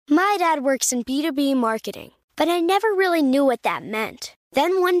My dad works in B2B marketing, but I never really knew what that meant.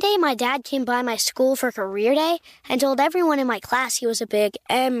 Then one day, my dad came by my school for career day and told everyone in my class he was a big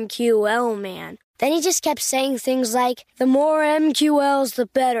MQL man. Then he just kept saying things like, the more MQLs, the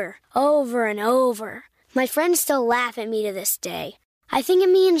better, over and over. My friends still laugh at me to this day. I think it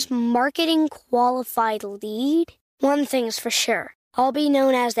means Marketing Qualified Lead. One thing's for sure, I'll be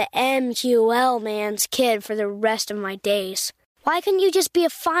known as the MQL man's kid for the rest of my days. Why couldn't you just be a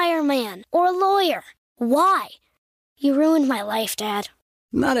fireman or a lawyer? Why? You ruined my life, Dad.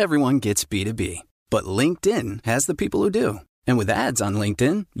 Not everyone gets B2B, but LinkedIn has the people who do. And with ads on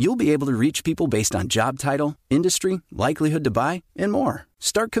LinkedIn, you'll be able to reach people based on job title, industry, likelihood to buy, and more.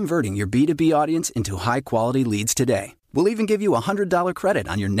 Start converting your B2B audience into high-quality leads today. We'll even give you a $100 credit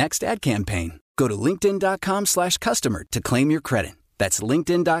on your next ad campaign. Go to linkedin.com/customer to claim your credit. That's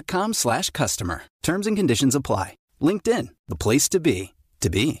linkedin.com/customer. Terms and conditions apply. LinkedIn, the place to be, to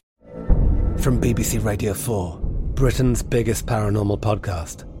be. From BBC Radio 4, Britain's biggest paranormal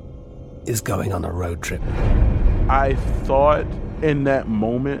podcast is going on a road trip. I thought in that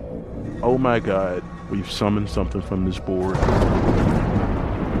moment, oh my God, we've summoned something from this board.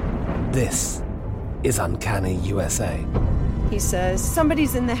 This is Uncanny USA. He says,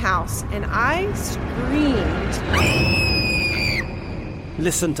 somebody's in the house, and I screamed.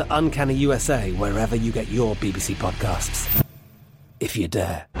 Listen to Uncanny USA wherever you get your BBC podcasts, if you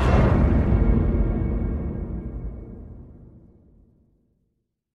dare.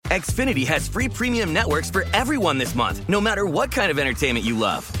 Xfinity has free premium networks for everyone this month, no matter what kind of entertainment you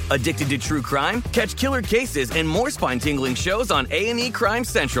love. Addicted to true crime? Catch killer cases and more spine-tingling shows on A&E Crime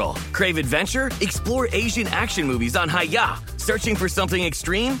Central. Crave adventure? Explore Asian action movies on Hi-YAH. Searching for something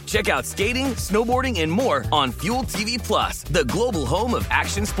extreme? Check out skating, snowboarding, and more on Fuel TV Plus, the global home of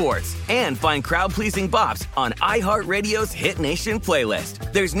action sports. And find crowd-pleasing bops on iHeartRadio's Hit Nation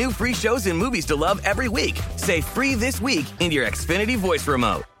playlist. There's new free shows and movies to love every week. Say free this week in your Xfinity voice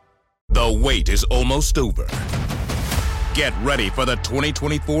remote. The wait is almost over. Get ready for the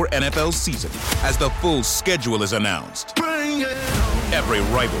 2024 NFL season as the full schedule is announced. Every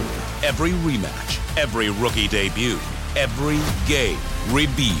rivalry, every rematch, every rookie debut, every game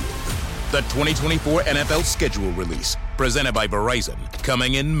revealed. The 2024 NFL schedule release, presented by Verizon,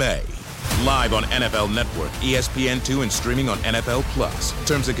 coming in May. Live on NFL Network, ESPN2, and streaming on NFL Plus.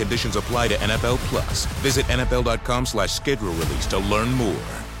 Terms and conditions apply to NFL Plus. Visit NFL.com/schedule release to learn more.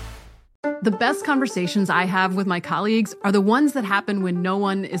 The best conversations I have with my colleagues are the ones that happen when no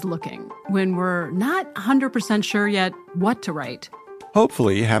one is looking, when we're not 100% sure yet what to write.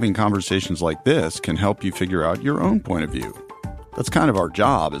 Hopefully, having conversations like this can help you figure out your own point of view. That's kind of our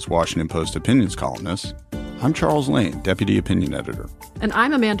job as Washington Post opinions columnists. I'm Charles Lane, Deputy Opinion Editor. And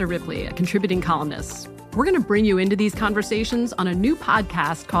I'm Amanda Ripley, a contributing columnist. We're going to bring you into these conversations on a new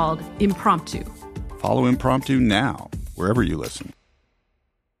podcast called Impromptu. Follow Impromptu now, wherever you listen.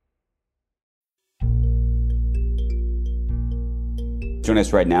 Joining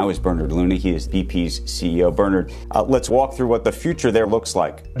us right now is Bernard Looney. He is BP's CEO. Bernard, let's walk through what the future there looks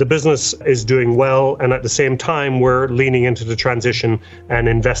like. The business is doing well, and at the same time, we're leaning into the transition and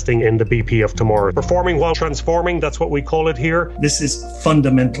investing in the BP of tomorrow. Performing while transforming, that's what we call it here. This is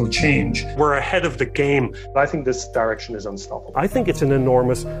fundamental change. We're ahead of the game. I think this direction is unstoppable. I think it's an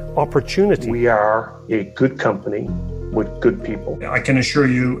enormous opportunity. We are a good company with good people. I can assure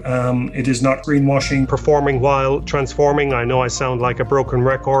you it is not greenwashing. Performing while transforming. I know I sound like a broken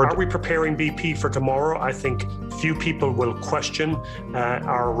record. Are we preparing BP for tomorrow? I think few people will question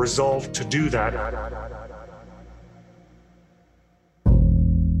our resolve to do that.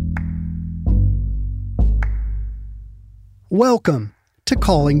 Welcome to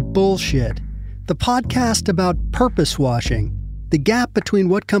Calling Bullshit, the podcast about purpose washing, the gap between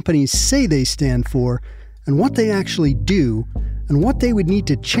what companies say they stand for and what they actually do, and what they would need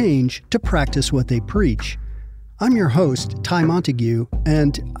to change to practice what they preach. I'm your host, Ty Montague,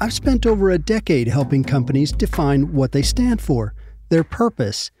 and I've spent over a decade helping companies define what they stand for, their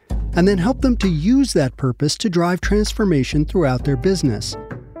purpose, and then help them to use that purpose to drive transformation throughout their business.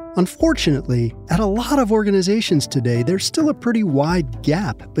 Unfortunately, at a lot of organizations today, there's still a pretty wide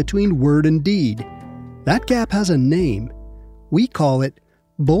gap between word and deed. That gap has a name. We call it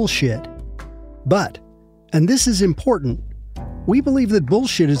bullshit. But, and this is important, we believe that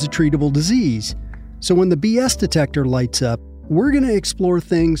bullshit is a treatable disease. So when the BS detector lights up, we're going to explore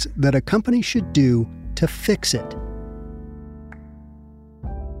things that a company should do to fix it.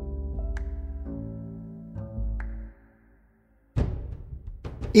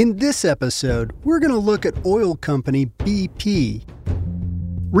 In this episode, we're going to look at oil company BP.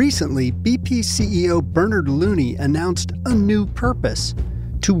 Recently, BP CEO Bernard Looney announced a new purpose: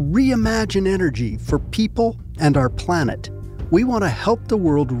 To reimagine energy for people and our planet, we want to help the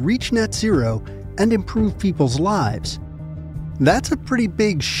world reach net zero and improve people's lives. That's a pretty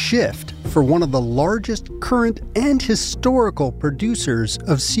big shift for one of the largest current and historical producers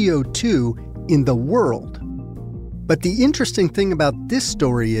of CO2 in the world. But the interesting thing about this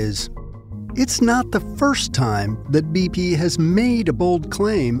story is, it's not the first time that BP has made a bold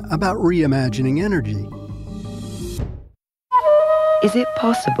claim about reimagining energy. Is it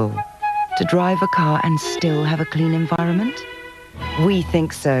possible to drive a car and still have a clean environment? We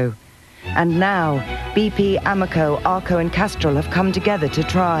think so. And now, BP, Amoco, Arco and Castrol have come together to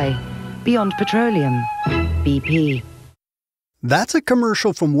try. Beyond Petroleum. BP. That's a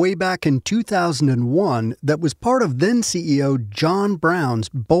commercial from way back in 2001 that was part of then-CEO John Browne's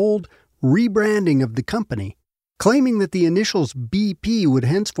bold rebranding of the company, claiming that the initials BP would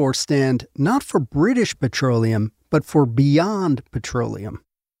henceforth stand not for British Petroleum, but for Beyond Petroleum.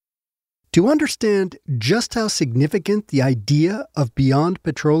 To understand just how significant the idea of Beyond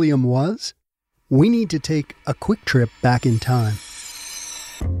Petroleum was, we need to take a quick trip back in time.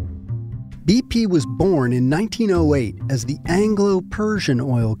 BP was born in 1908 as the Anglo-Persian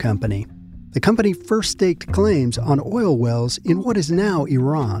Oil Company. The company first staked claims on oil wells in what is now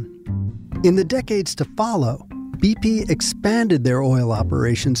Iran. In the decades to follow, BP expanded their oil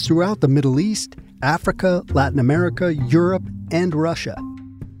operations throughout the Middle East, Africa, Latin America, Europe, and Russia.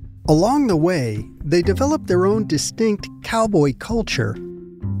 Along the way, they developed their own distinct cowboy culture.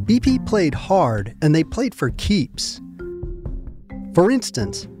 BP played hard, and they played for keeps. For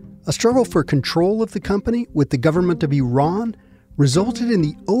instance, a struggle for control of the company with the government of Iran resulted in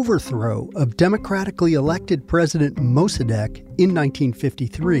the overthrow of democratically elected President Mossadegh in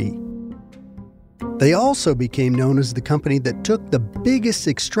 1953. They also became known as the company that took the biggest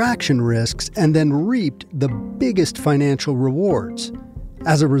extraction risks and then reaped the biggest financial rewards.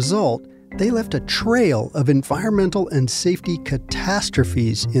 As a result, they left a trail of environmental and safety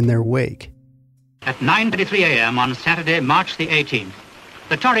catastrophes in their wake. At 9:33 a.m. on Saturday, March the 18th,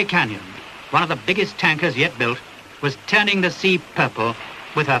 the Torrey Canyon, one of the biggest tankers yet built, was turning the sea purple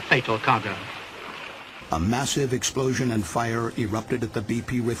with her fatal cargo. A massive explosion and fire erupted at the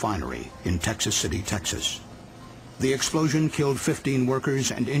BP refinery in Texas City, Texas. The explosion killed 15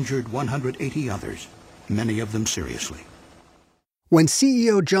 workers and injured 180 others, many of them seriously. When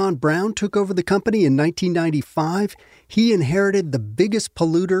CEO John Browne took over the company in 1995, he inherited the biggest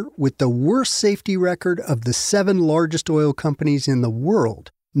polluter with the worst safety record of the 7 largest oil companies in the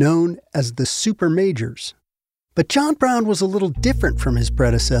world, known as the super majors. But John Browne was a little different from his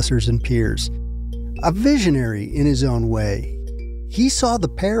predecessors and peers. A visionary in his own way. He saw the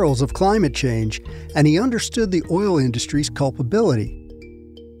perils of climate change, and he understood the oil industry's culpability.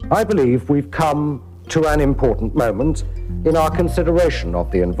 I believe we've come to an important moment in our consideration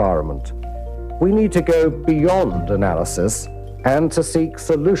of the environment. We need to go beyond analysis and to seek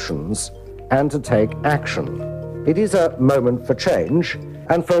solutions and to take action. It is a moment for change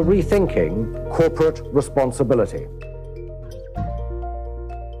and for rethinking corporate responsibility.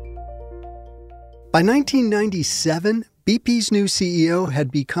 By 1997, BP's new CEO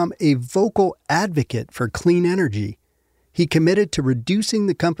had become a vocal advocate for clean energy. He committed to reducing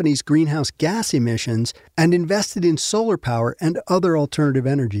the company's greenhouse gas emissions and invested in solar power and other alternative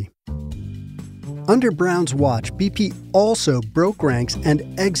energy. Under Browne's watch, BP also broke ranks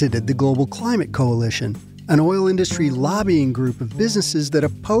and exited the Global Climate Coalition, an oil industry lobbying group of businesses that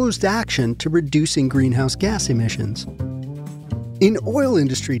opposed action to reducing greenhouse gas emissions. In oil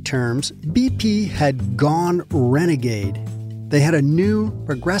industry terms, BP had gone renegade. They had a new,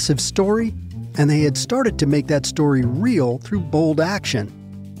 progressive story, and they had started to make that story real through bold action.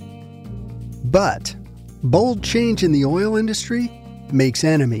 But bold change in the oil industry makes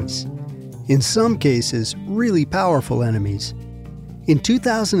enemies. In some cases, really powerful enemies. In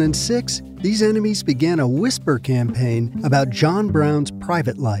 2006, these enemies began a whisper campaign about John Browne's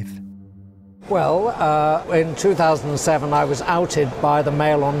private life. Well, in 2007, I was outed by the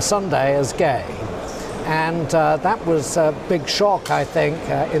Mail on Sunday as gay. And that was a big shock, I think,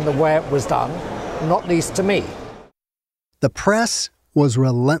 in the way it was done, not least to me. The press was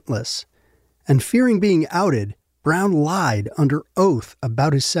relentless. And fearing being outed, Browne lied under oath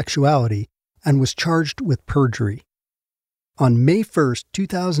about his sexuality and was charged with perjury. On May 1st,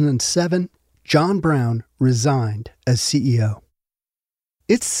 2007, John Browne resigned as CEO.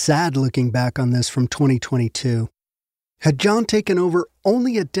 It's sad looking back on this from 2022. Had John taken over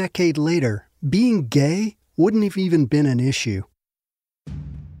only a decade later, being gay wouldn't have even been an issue.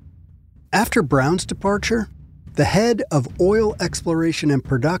 After Browne's departure, the head of oil exploration and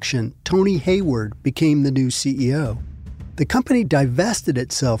production, Tony Hayward, became the new CEO. the company divested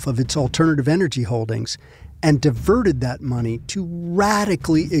itself of its alternative energy holdings and diverted that money to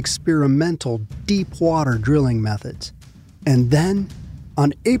radically experimental deep-water drilling methods. And then,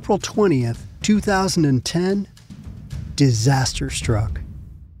 on April 20th, 2010, disaster struck.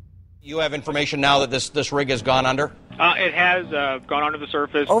 You have information now that this rig has gone under? It has gone under the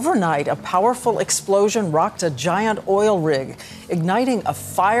surface. Overnight, a powerful explosion rocked a giant oil rig, igniting a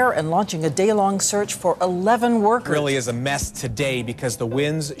fire and launching a day-long search for 11 workers. It really is a mess today because the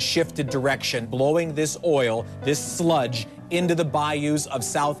winds shifted direction, blowing this oil, this sludge, into the bayous of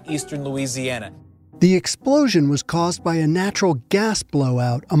southeastern Louisiana. The explosion was caused by a natural gas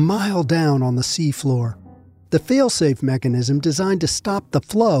blowout a mile down on the seafloor. The fail-safe mechanism designed to stop the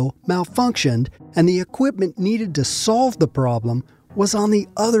flow malfunctioned, and the equipment needed to solve the problem was on the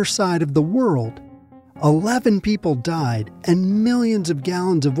other side of the world. 11 people died, and millions of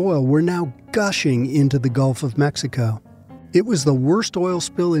gallons of oil were now gushing into the Gulf of Mexico. It was the worst oil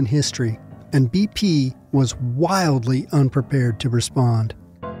spill in history, and BP was wildly unprepared to respond.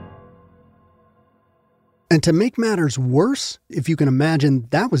 And to make matters worse, if you can imagine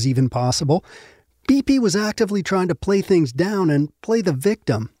that was even possible, BP was actively trying to play things down and play the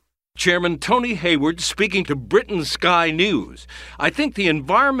victim. Chairman Tony Hayward speaking to Britain Sky News. I think the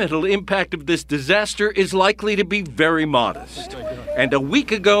environmental impact of this disaster is likely to be very modest. And a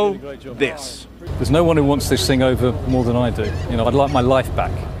week ago, this. There's no one who wants this thing over more than I do. I'd like my life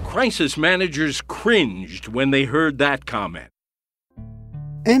back. Crisis managers cringed when they heard that comment.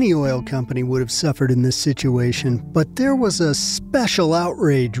 Any oil company would have suffered in this situation, but there was a special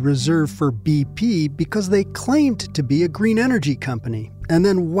outrage reserved for BP because they claimed to be a green energy company and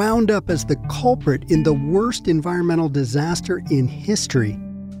then wound up as the culprit in the worst environmental disaster in history.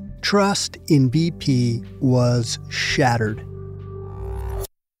 Trust in BP was shattered.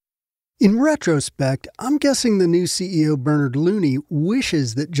 In retrospect, I'm guessing the new CEO Bernard Looney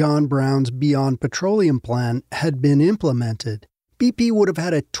wishes that John Brown's Beyond Petroleum plan had been implemented. BP would have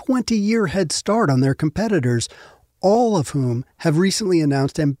had a 20-year head start on their competitors, all of whom have recently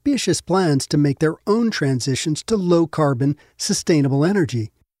announced ambitious plans to make their own transitions to low-carbon, sustainable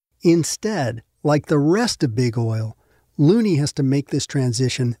energy. Instead, like the rest of big oil, Looney has to make this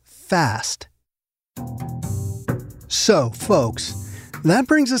transition fast. So, folks, that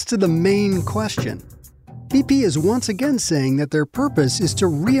brings us to the main question. BP is once again saying that their purpose is to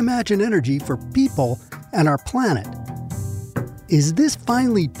reimagine energy for people and our planet. Is this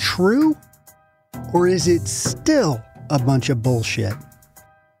finally true? Or is it still a bunch of bullshit?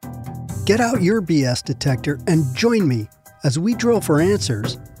 Get out your BS detector and join me as we drill for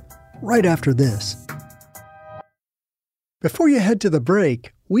answers right after this. Before you head to the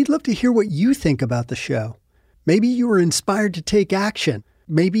break, we'd love to hear what you think about the show. Maybe you were inspired to take action.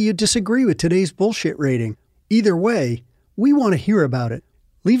 Maybe you disagree with today's bullshit rating. Either way, we want to hear about it.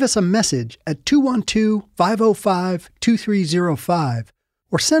 Leave us a message at 212-505-2305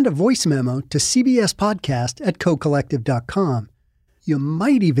 or send a voice memo to cbspodcast@cocollective.com. You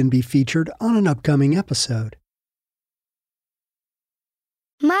might even be featured on an upcoming episode.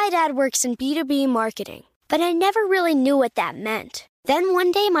 My dad works in B2B marketing, but I never really knew what that meant. Then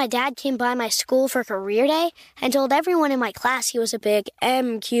one day my dad came by my school for career day and told everyone in my class he was a big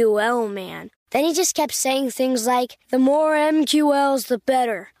MQL man. Then he just kept saying things like, the more MQLs, the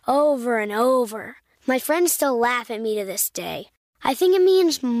better, over and over. My friends still laugh at me to this day. I think it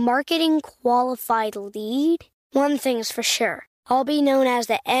means marketing qualified lead. One thing's for sure, I'll be known as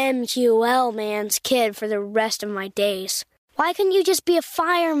the MQL man's kid for the rest of my days. Why couldn't you just be a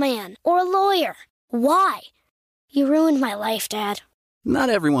fireman or a lawyer? Why? You ruined my life, Dad. Not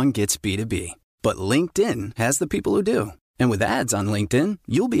everyone gets B2B, but LinkedIn has the people who do. And with ads on LinkedIn,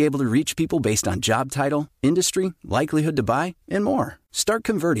 you'll be able to reach people based on job title, industry, likelihood to buy, and more. Start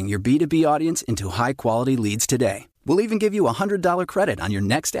converting your B2B audience into high-quality leads today. We'll even give you a $100 credit on your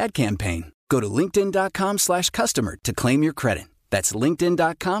next ad campaign. Go to linkedin.com/customer to claim your credit. That's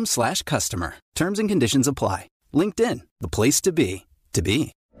linkedin.com/customer. Terms and conditions apply. LinkedIn, the place to be, to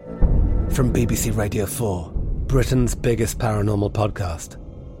be. From BBC Radio 4, Britain's biggest paranormal podcast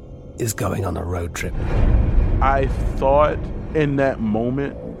is going on a road trip. I thought in that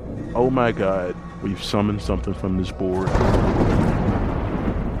moment, oh my God, we've summoned something from this board.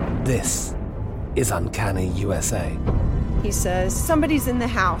 This is Uncanny USA. He says, somebody's in the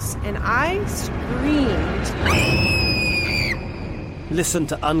house, and I screamed. Listen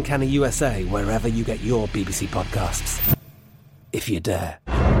to Uncanny USA wherever you get your BBC podcasts, if you dare.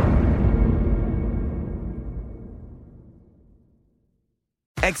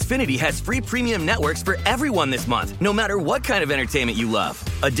 Xfinity has free premium networks for everyone this month, no matter what kind of entertainment you love.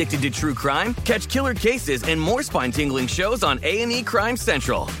 Addicted to true crime? Catch killer cases and more spine-tingling shows on A&E Crime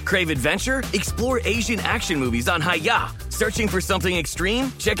Central. Crave adventure? Explore Asian action movies on Hi-YAH. Searching for something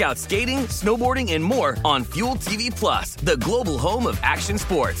extreme? Check out skating, snowboarding, and more on Fuel TV Plus, the global home of action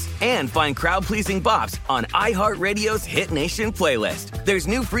sports. And find crowd-pleasing bops on iHeartRadio's Hit Nation playlist. There's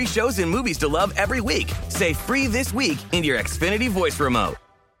new free shows and movies to love every week. Say free this week in your Xfinity voice remote.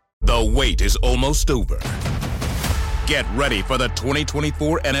 The wait is almost over. Get ready for the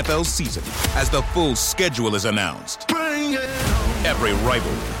 2024 NFL season as the full schedule is announced. Bring it on. Every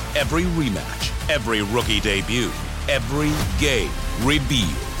rivalry, every rematch, every rookie debut, every game revealed.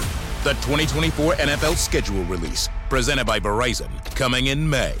 The 2024 NFL schedule release, presented by Verizon, coming in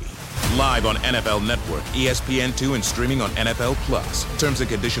May. Live on NFL Network, ESPN2, and streaming on NFL Plus. Terms and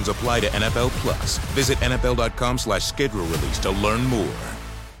conditions apply to NFL Plus. Visit NFL.com/schedule release to learn more.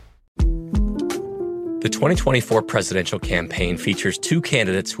 The 2024 presidential campaign features two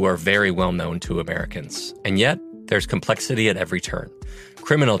candidates who are very well known to Americans. And yet, there's complexity at every turn.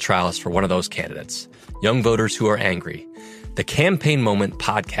 Criminal trials for one of those candidates. Young voters who are angry. The Campaign Moment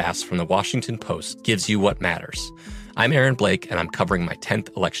podcast from the Washington Post gives you what matters. I'm Aaron Blake, and I'm covering my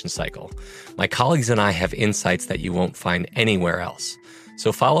 10th election cycle. My colleagues and I have insights that you won't find anywhere else.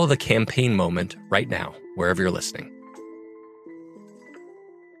 So follow The Campaign Moment right now, wherever you're listening.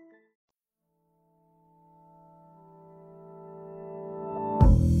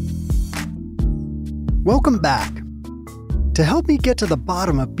 Welcome back. To help me get to the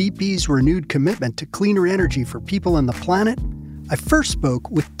bottom of BP's renewed commitment to cleaner energy for people and the planet, I first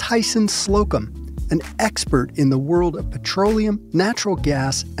spoke with Tyson Slocum, an expert in the world of petroleum, natural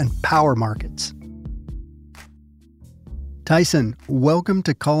gas, and power markets. Tyson, welcome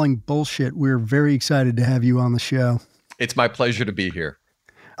to Calling Bullshit. We're very excited to have you on the show. It's my pleasure to be here.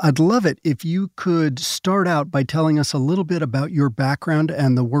 I'd love it if you could start out by telling us a little bit about your background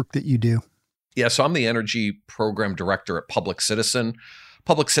and the work that you do. Yeah, so I'm the Energy Program Director at Public Citizen.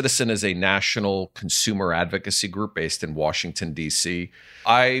 Public Citizen is a national consumer advocacy group based in Washington, D.C.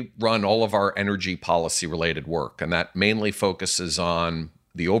 I run all of our energy policy-related work, and that mainly focuses on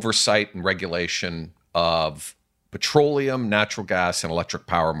the oversight and regulation of petroleum, natural gas, and electric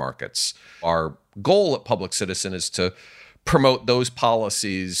power markets. Our goal at Public Citizen is to promote those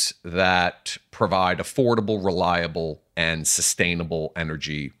policies that provide affordable, reliable, and sustainable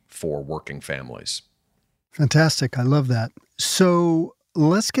energy for working families. Fantastic. I love that. So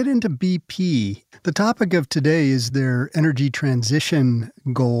let's get into BP. The topic of today is their energy transition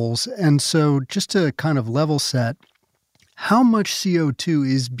goals. And so just to kind of level set, how much CO2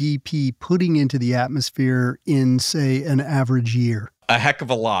 is BP putting into the atmosphere in, say, an average year? A heck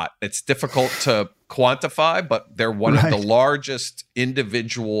of a lot. It's difficult to quantify, but they're one of the largest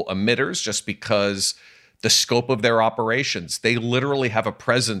individual emitters just because the scope of their operations. They literally have a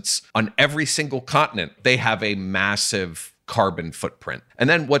presence on every single continent. They have a massive carbon footprint. And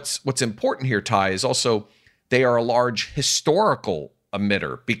then what's important here, Ty, is also they are a large historical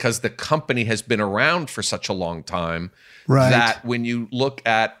emitter because the company has been around for such a long time that when you look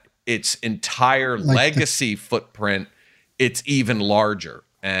at its entire legacy footprint, it's even larger.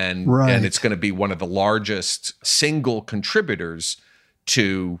 And it's going to be one of the largest single contributors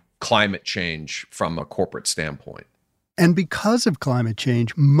to climate change from a corporate standpoint. And because of climate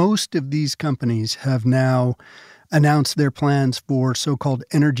change, most of these companies have now announced their plans for so-called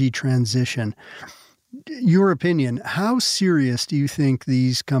energy transition. Your opinion, how serious do you think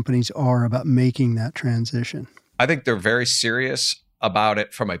these companies are about making that transition? I think they're very serious about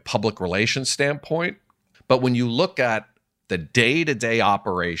it from a public relations standpoint. But when you look at the day-to-day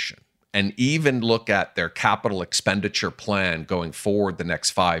operation, and even look at their capital expenditure plan going forward the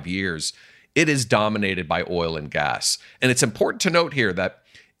next 5 years, it is dominated by oil and gas. And it's important to note here that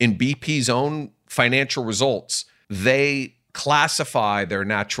in BP's own financial results, they classify their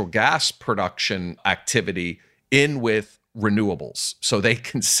natural gas production activity in with renewables. So they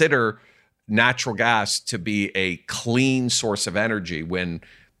consider natural gas to be a clean source of energy when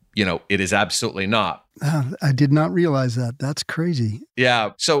it is absolutely not. I did not realize that. That's crazy.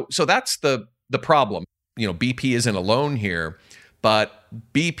 Yeah. So that's the problem. BP isn't alone here, but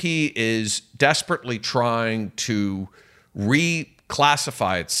BP is desperately trying to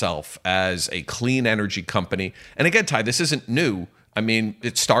reclassify itself as a clean energy company. And again, Ty, this isn't new. I mean,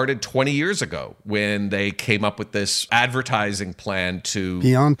 it started 20 years ago when they came up with this advertising plan to...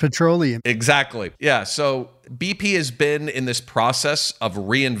 Beyond Petroleum. Exactly. Yeah. So BP has been in this process of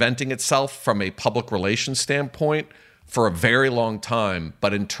reinventing itself from a public relations standpoint for a very long time.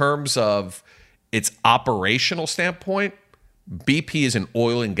 But in terms of its operational standpoint, BP is an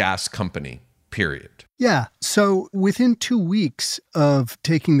oil and gas company, period. Yeah. So within 2 weeks of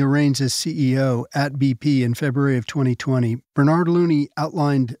taking the reins as CEO at BP in February of 2020, Bernard Looney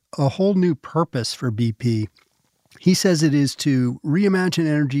outlined a whole new purpose for BP. He says it is to reimagine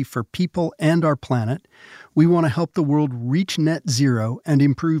energy for people and our planet. We want to help the world reach net zero and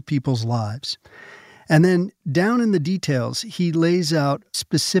improve people's lives. And then down in the details, he lays out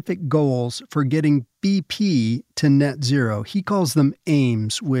specific goals for getting BP to net zero. He calls them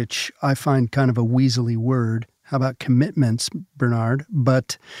aims, which I find kind of a weaselly word. How about commitments, Bernard?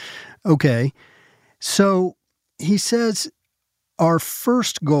 But okay. So he says our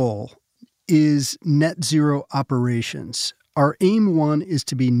first goal is net zero operations. Our aim 1 is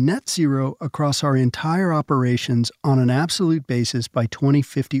to be net zero across our entire operations on an absolute basis by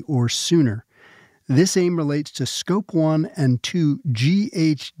 2050 or sooner. This aim relates to Scope 1 and 2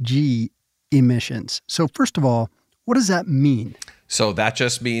 GHG emissions. So first of all, what does that mean? So that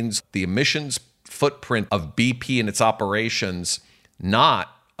just means the emissions footprint of BP and its operations, not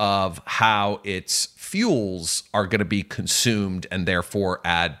of how its fuels are going to be consumed and therefore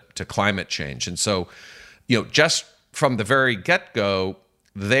add to climate change. And so, just from the very get-go,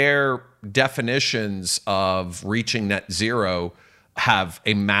 their definitions of reaching net zero have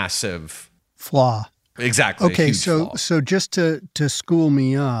a massive flaw. Exactly. Okay, so just to school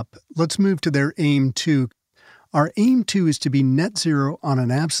me up, let's move to their aim 2. Our aim 2 is to be net zero on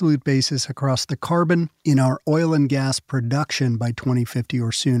an absolute basis across the carbon in our oil and gas production by 2050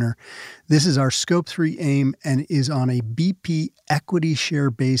 or sooner. This is our Scope 3 aim and is on a BP equity share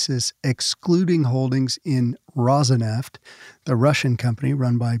basis, excluding holdings in Rosneft, the Russian company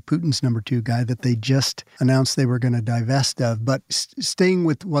run by Putin's number 2 guy that they just announced they were going to divest of. But staying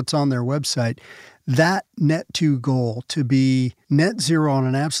with what's on their website, that net 2 goal to be net zero on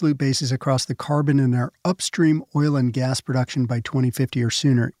an absolute basis across the carbon in our upstream oil and gas production by 2050 or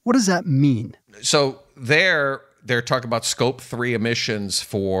sooner, what does that mean? So they're talking about Scope 3 emissions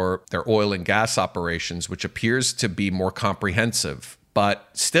for their oil and gas operations, which appears to be more comprehensive. But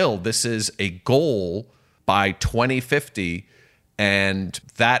still, this is a goal by 2050, and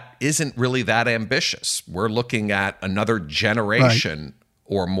that isn't really that ambitious. We're looking at another generation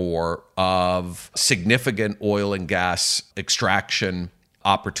or more of significant oil and gas extraction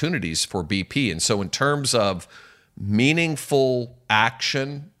opportunities for BP. And so in terms of meaningful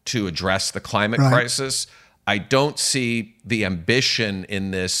action to address the climate crisis, I don't see the ambition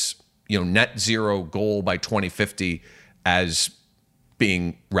in this, net zero goal by 2050 as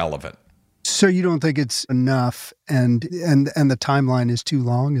being relevant. So you don't think it's enough and the timeline is too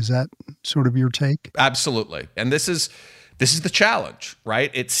long? Is that sort of your take? Absolutely. And this is the challenge, right?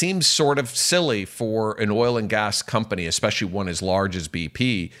 It seems sort of silly for an oil and gas company, especially one as large as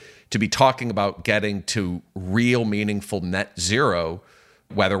BP, to be talking about getting to real meaningful net zero,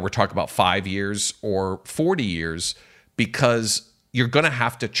 whether we're talking about 5 years or 40 years, because you're going to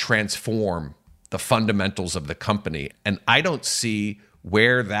have to transform the fundamentals of the company. And I don't see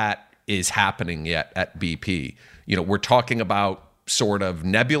where that is happening yet at BP. We're talking about sort of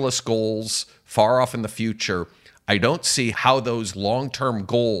nebulous goals far off in the future. I don't see how those long-term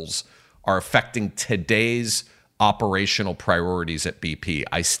goals are affecting today's operational priorities at BP.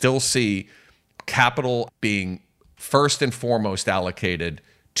 I still see capital being first and foremost allocated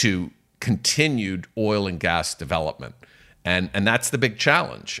to continued oil and gas development. And that's the big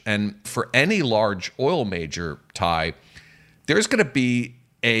challenge. And for any large oil major, Ty, there's going to be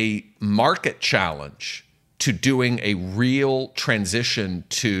a market challenge to doing a real transition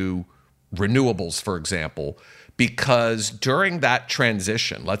to renewables, for example, because during that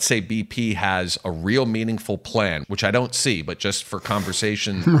transition, let's say BP has a real meaningful plan, which I don't see, but just for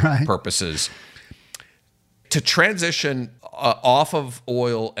conversation purposes, to transition off of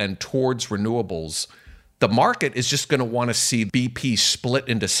oil and towards renewables, the market is just going to want to see BP split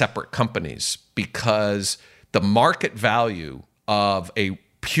into separate companies because the market value of a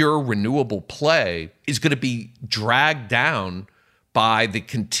pure renewable play is going to be dragged down by the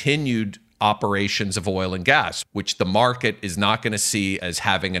continued operations of oil and gas, which the market is not going to see as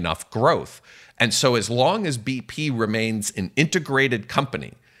having enough growth. And so as long as BP remains an integrated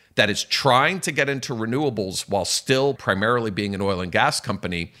company that is trying to get into renewables while still primarily being an oil and gas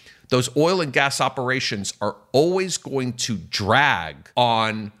company, those oil and gas operations are always going to drag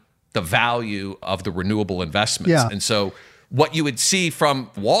on the value of the renewable investments. Yeah. And so what you would see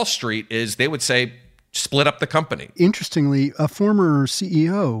from Wall Street is they would say, split up the company. Interestingly, a former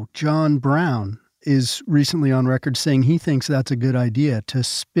CEO, John Brown, is recently on record saying he thinks that's a good idea to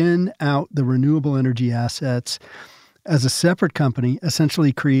spin out the renewable energy assets as a separate company,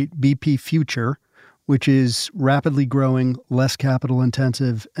 essentially create BP Future, which is rapidly growing, less capital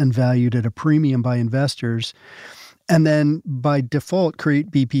intensive, and valued at a premium by investors. And then by default,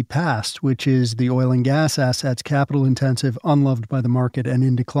 create BP Past, which is the oil and gas assets, capital intensive, unloved by the market, and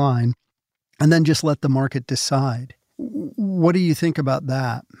in decline. And then just let the market decide. What do you think about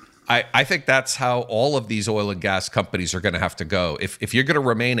that? I think that's how all of these oil and gas companies are going to have to go. If you're going to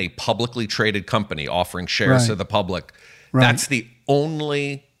remain a publicly traded company offering shares to the public, that's the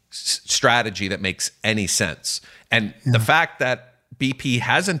only strategy that makes any sense. And the fact that BP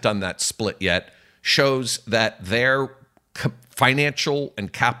hasn't done that split yet shows that their financial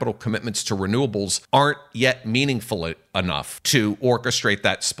and capital commitments to renewables aren't yet meaningful enough to orchestrate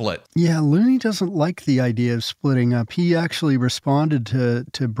that split. Yeah, Looney doesn't like the idea of splitting up. He actually responded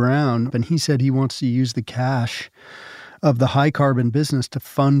to Brown, and he said he wants to use the cash of the high carbon business to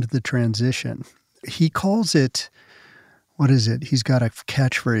fund the transition. He calls it, what is it? He's got a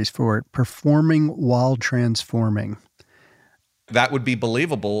catchphrase for it, performing while transforming. That would be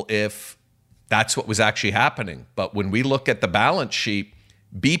believable if that's what was actually happening. But when we look at the balance sheet,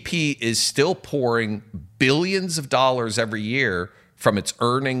 BP is still pouring billions of dollars every year from its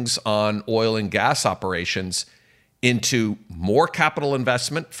earnings on oil and gas operations into more capital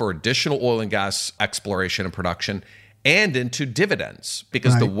investment for additional oil and gas exploration and production, and into dividends.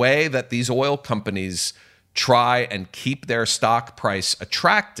 Because the way that these oil companies try and keep their stock price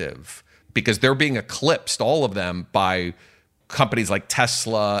attractive, because they're being eclipsed, all of them, by companies like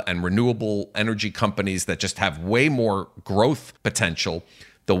Tesla and renewable energy companies that just have way more growth potential.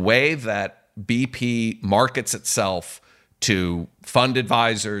 The way that BP markets itself to fund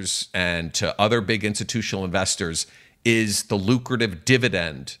advisors and to other big institutional investors is the lucrative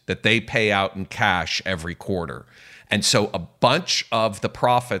dividend that they pay out in cash every quarter. And so a bunch of the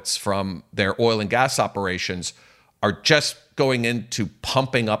profits from their oil and gas operations are just going into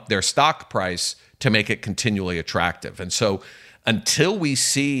pumping up their stock price to make it continually attractive. And so until we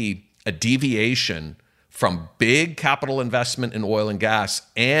see a deviation from big capital investment in oil and gas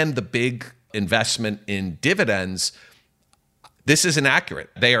and the big investment in dividends, this is inaccurate.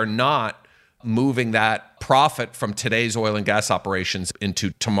 They are not moving that profit from today's oil and gas operations into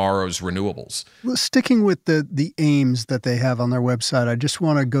tomorrow's renewables. Well, sticking with the aims that they have on their website, I just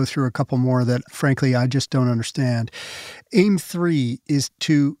want to go through a couple more that, frankly, I just don't understand. Aim 3 is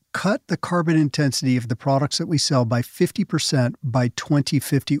to cut the carbon intensity of the products that we sell by 50% by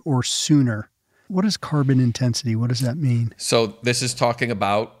 2050 or sooner. What is carbon intensity? What does that mean? So this is talking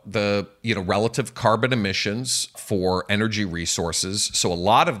about the relative carbon emissions for energy resources. So a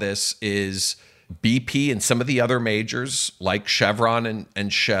lot of this is BP and some of the other majors like Chevron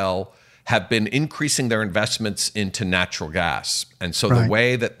and Shell have been increasing their investments into natural gas. And so the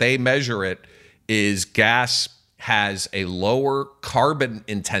way that they measure it is gas has a lower carbon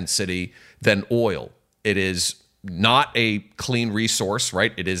intensity than oil. It is not a clean resource,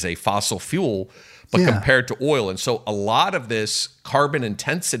 right? It is a fossil fuel, but compared to oil. And so a lot of this carbon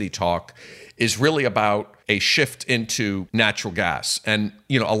intensity talk is really about a shift into natural gas. And,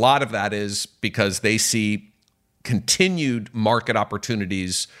 a lot of that is because they see continued market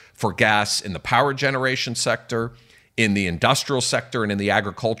opportunities for gas in the power generation sector, in the industrial sector, and in the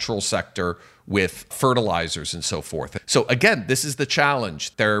agricultural sector with fertilizers and so forth. So again, this is the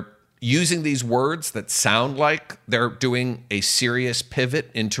challenge. They're using these words that sound like they're doing a serious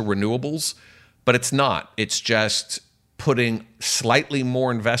pivot into renewables, but it's not. It's just putting slightly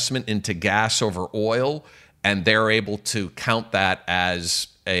more investment into gas over oil, and they're able to count that as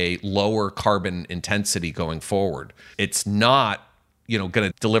a lower carbon intensity going forward. It's not, going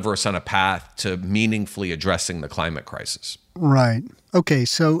to deliver us on a path to meaningfully addressing the climate crisis. Right. Okay,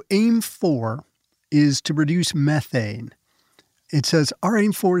 so aim 4 is to reduce methane. It says, our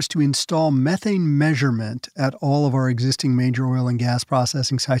aim 4 is to install methane measurement at all of our existing major oil and gas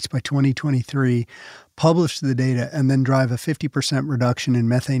processing sites by 2023, publish the data, and then drive a 50% reduction in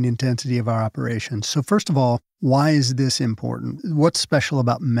methane intensity of our operations. So first of all, why is this important? What's special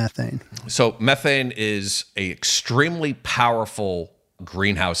about methane? So methane is an extremely powerful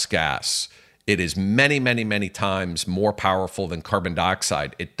greenhouse gas. It is many, many, many times more powerful than carbon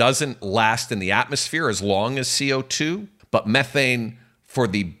dioxide. It doesn't last in the atmosphere as long as CO2, but methane, for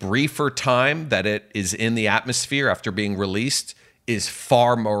the briefer time that it is in the atmosphere after being released, is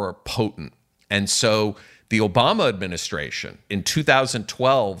far more potent. And so the Obama administration in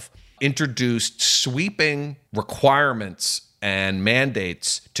 2012 introduced sweeping requirements and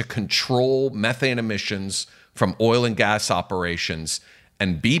mandates to control methane emissions from oil and gas operations.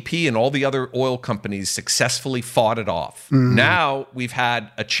 And BP and all the other oil companies successfully fought it off. Mm-hmm. Now we've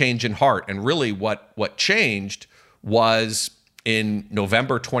had a change in heart. And really what changed was in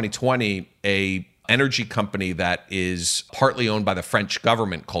November 2020, a energy company that is partly owned by the French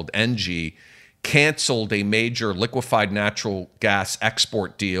government called Engie, canceled a major liquefied natural gas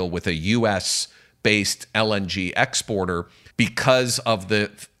export deal with a U.S.-based LNG exporter because of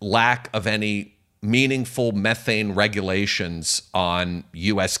the lack of any meaningful methane regulations on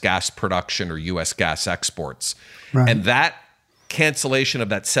U.S. gas production or U.S. gas exports. Right. And that cancellation of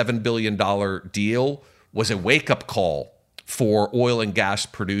that $7 billion deal was a wake-up call for oil and gas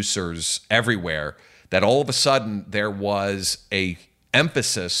producers everywhere, that all of a sudden there was a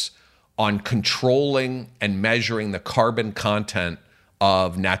emphasis on controlling and measuring the carbon content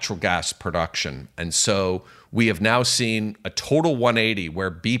of natural gas production. And so we have now seen a total 180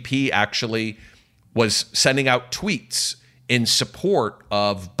 where BP actually was sending out tweets in support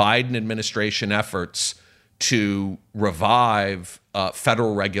of Biden administration efforts to revive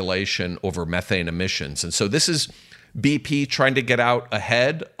federal regulation over methane emissions. And so this is BP trying to get out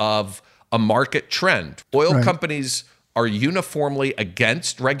ahead of a market trend. Oil companies are uniformly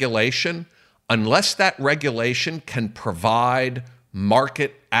against regulation unless that regulation can provide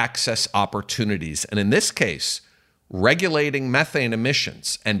market access opportunities. And in this case, regulating methane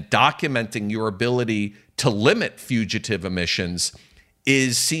emissions and documenting your ability to limit fugitive emissions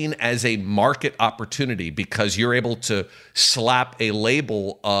is seen as a market opportunity because you're able to slap a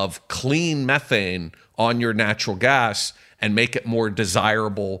label of clean methane on your natural gas and make it more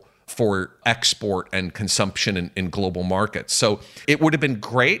desirable for export and consumption in global markets. So it would have been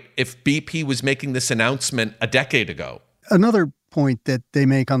great if BP was making this announcement a decade ago. Another point that they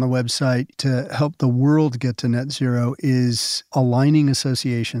make on the website to help the world get to net zero is aligning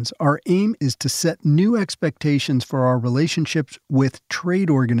associations. Our aim is to set new expectations for our relationships with trade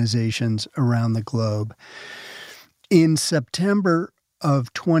organizations around the globe. In September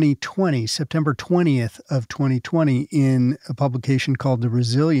of 2020, September 20th of 2020, in a publication called The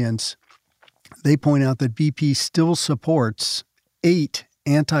Resilience, they point out that BP still supports 8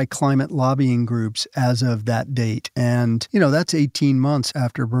 anti-climate lobbying groups as of that date. And, that's 18 months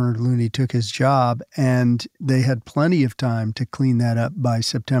after Bernard Looney took his job, and they had plenty of time to clean that up by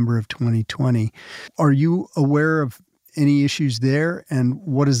September of 2020. Are you aware of any issues there? And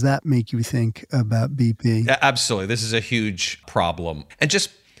what does that make you think about BP? Yeah, absolutely. This is a huge problem. And just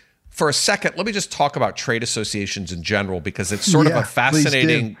for a second, let me just talk about trade associations in general, because it's sort of a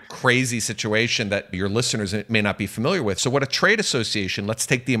fascinating, crazy situation that your listeners may not be familiar with. So what a trade association, let's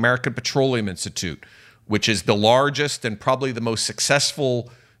take the American Petroleum Institute, which is the largest and probably the most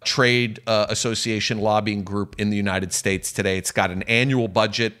successful trade association lobbying group in the United States today. It's got an annual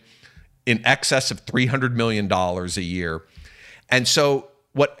budget in excess of $300 million a year. And so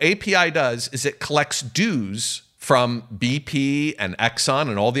what API does is it collects dues from BP and Exxon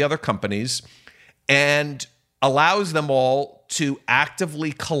and all the other companies and allows them all to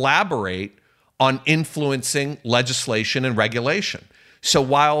actively collaborate on influencing legislation and regulation. So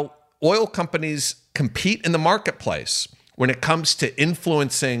while oil companies compete in the marketplace when it comes to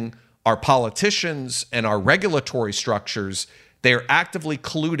influencing our politicians and our regulatory structures, they are actively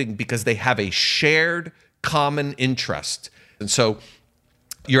colluding because they have a shared common interest. And so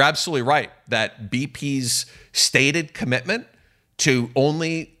you're absolutely right that BP's stated commitment to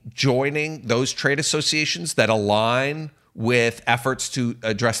only joining those trade associations that align with efforts to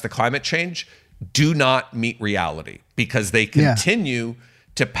address the climate change do not meet reality, because they continue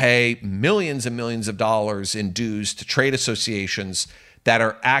to pay millions and millions of dollars in dues to trade associations that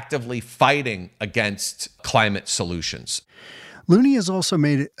are actively fighting against climate solutions. Looney has also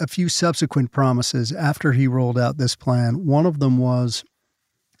made a few subsequent promises after he rolled out this plan. One of them was,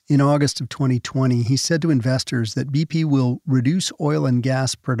 in August of 2020, he said to investors that BP will reduce oil and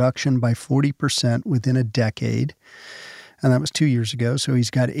gas production by 40% within a decade. And that was 2 years ago, so he's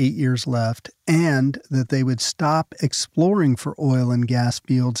got 8 years left. And that they would stop exploring for oil and gas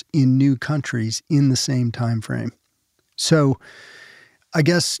fields in new countries in the same time frame. So I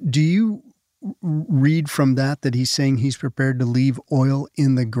guess, do you read from that he's saying he's prepared to leave oil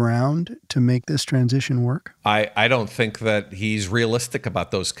in the ground to make this transition work? I don't think that he's realistic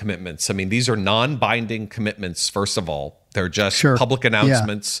about those commitments. I mean, these are non-binding commitments, first of all. They're just public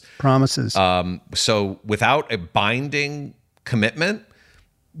announcements. Promises. So without a binding commitment,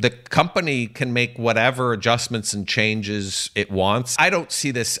 the company can make whatever adjustments and changes it wants. I don't see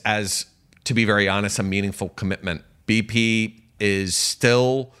this as, to be very honest, a meaningful commitment. BP is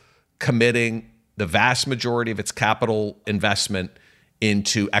still committing the vast majority of its capital investment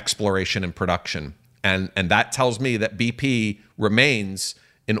into exploration and production. And that tells me that BP remains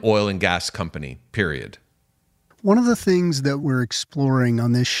an oil and gas company, period. One of the things that we're exploring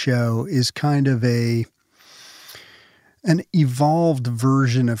on this show is kind of a an evolved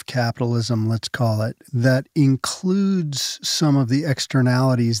version of capitalism, let's call it, that includes some of the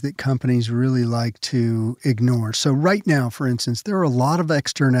externalities that companies really like to ignore. So right now, for instance, there are a lot of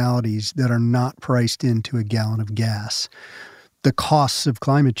externalities that are not priced into a gallon of gas. The costs of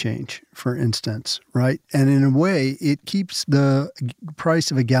climate change, for instance, right? And in a way, it keeps the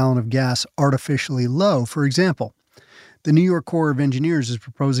price of a gallon of gas artificially low. For example, the New York Corps of Engineers is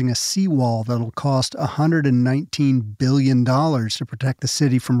proposing a seawall that'll cost $119 billion to protect the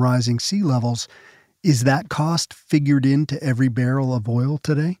city from rising sea levels. Is that cost figured into every barrel of oil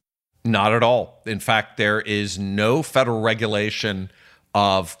today? Not at all. In fact, there is no federal regulation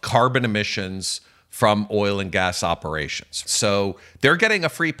of carbon emissions from oil and gas operations. So they're getting a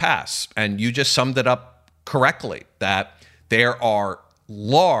free pass. And you just summed it up correctly, that there are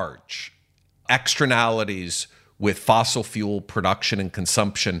large externalities with fossil fuel production and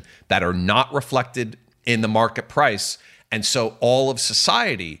consumption that are not reflected in the market price. And so all of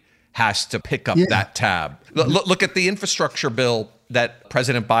society has to pick up that tab. Look at the infrastructure bill that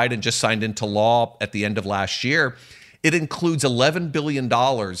President Biden just signed into law at the end of last year. It includes $11 billion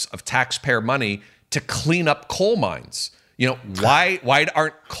of taxpayer money to clean up coal mines. You know, why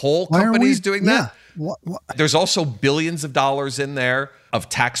aren't coal companies doing that? There's also billions of dollars in there of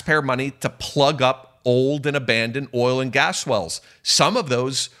taxpayer money to plug up old and abandoned oil and gas wells. Some of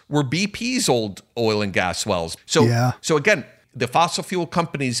those were BP's old oil and gas wells. So again, the fossil fuel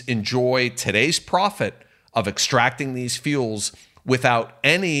companies enjoy today's profit of extracting these fuels without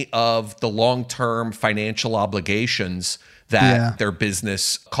any of the long-term financial obligations that their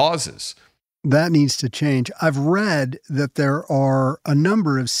business causes. That needs to change. I've read that there are a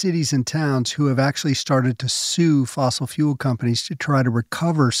number of cities and towns who have actually started to sue fossil fuel companies to try to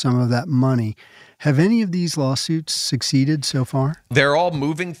recover some of that money. Have any of these lawsuits succeeded so far? They're all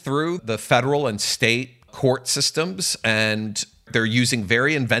moving through the federal and state court systems, and they're using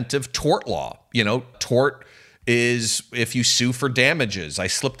very inventive tort law. You know, tort is if you sue for damages. I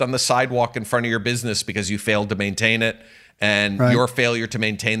slipped on the sidewalk in front of your business because you failed to maintain it, and your failure to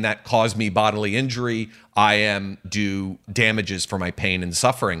maintain that caused me bodily injury. I am due damages for my pain and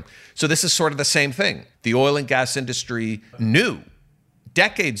suffering. So this is sort of the same thing. The oil and gas industry knew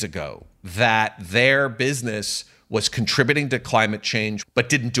decades ago that their business was contributing to climate change, but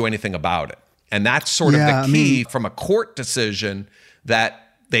didn't do anything about it. And that's sort of the key from a court decision,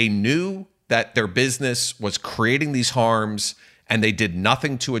 that they knew that their business was creating these harms and they did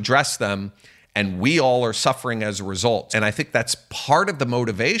nothing to address them. And we all are suffering as a result. And I think that's part of the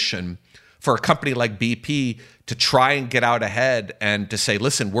motivation for a company like BP to try and get out ahead and to say,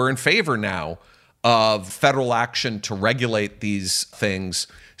 listen, we're in favor now of federal action to regulate these things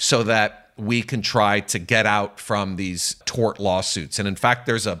so that we can try to get out from these tort lawsuits. And in fact,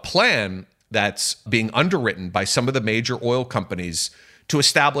 there's a plan that's being underwritten by some of the major oil companies to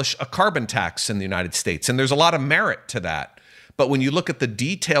establish a carbon tax in the United States. And there's a lot of merit to that. But when you look at the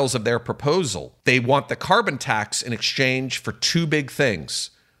details of their proposal, they want the carbon tax in exchange for two big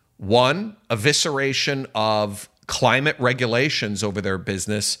things. One, evisceration of climate regulations over their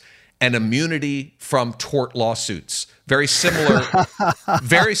business, and immunity from tort lawsuits. Very similar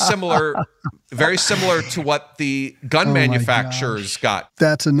to what the gun manufacturers got.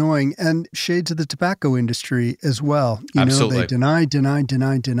 That's annoying. And shades of the tobacco industry as well. You Absolutely. know, they deny,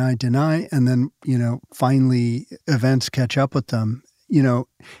 and then, finally events catch up with them.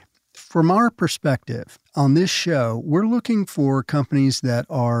 From our perspective on this show, we're looking for companies that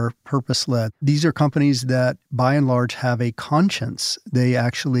are purpose-led. These are companies that, by and large, have a conscience. They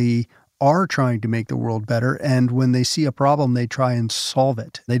actually are trying to make the world better, and when they see a problem, they try and solve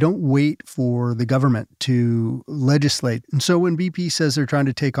it. They don't wait for the government to legislate. And so when BP says they're trying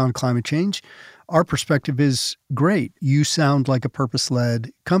to take on climate change, our perspective is great. You sound like a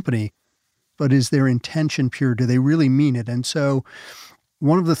purpose-led company, but is their intention pure? Do they really mean it? And so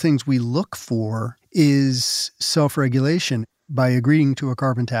one of the things we look for is self-regulation. By agreeing to a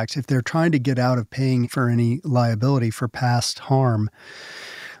carbon tax, if they're trying to get out of paying for any liability for past harm,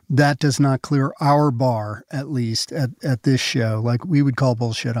 that does not clear our bar, at least at this show. Like, we would call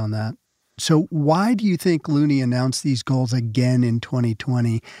bullshit on that. So why do you think Looney announced these goals again in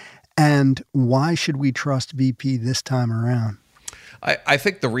 2020? And why should we trust BP this time around? I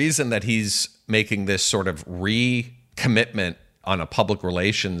think the reason that he's making this sort of recommitment on a public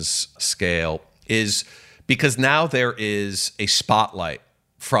relations scale is because now there is a spotlight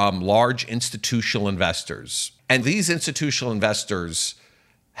from large institutional investors. And these institutional investors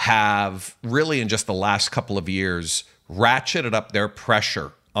have really, in just the last couple of years, ratcheted up their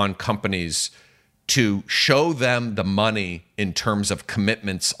pressure on companies to show them the money in terms of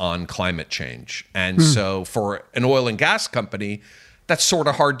commitments on climate change. And so for an oil and gas company, that's sort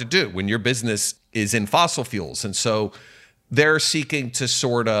of hard to do when your business is in fossil fuels. And so they're seeking to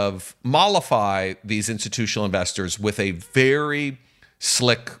sort of mollify these institutional investors with a very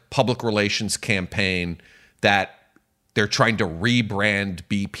slick public relations campaign that they're trying to rebrand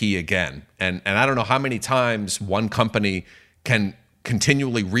BP again. And I don't know how many times one company can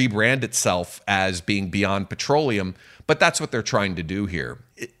continually rebrand itself as being Beyond Petroleum, but that's what they're trying to do here.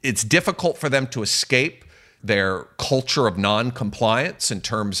 It's difficult for them to escape their culture of non-compliance in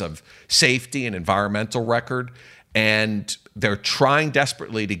terms of safety and environmental record, and they're trying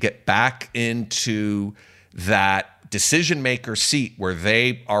desperately to get back into that decision-maker seat where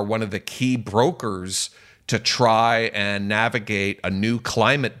they are one of the key brokers to try and navigate a new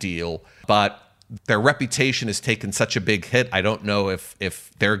climate deal, but their reputation has taken such a big hit. I don't know if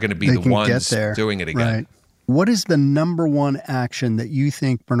they're going to be the ones doing it again. Right. What is the number one action that you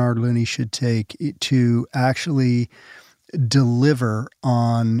think Bernard Looney should take to actually deliver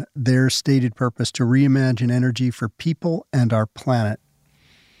on their stated purpose to reimagine energy for people and our planet?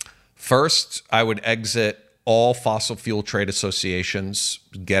 First, I would exit all fossil fuel trade associations,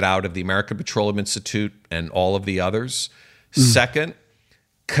 get out of the American Petroleum Institute and all of the others. Second,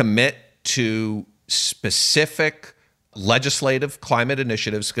 commit to specific legislative climate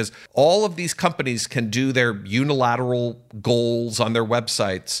initiatives, because all of these companies can do their unilateral goals on their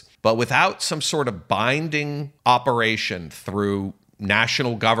websites, but without some sort of binding operation through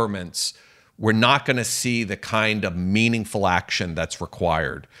national governments, we're not going to see the kind of meaningful action that's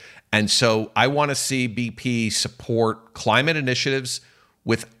required. And so I want to see BP support climate initiatives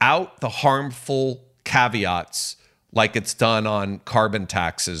without the harmful caveats like it's done on carbon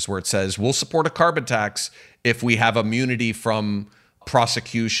taxes, where it says we'll support a carbon tax if we have immunity from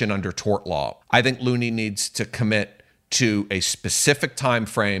prosecution under tort law. I think Looney needs to commit to a specific time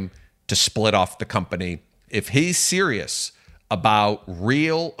frame to split off the company. If he's serious about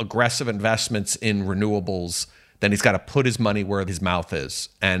real aggressive investments in renewables, then he's got to put his money where his mouth is.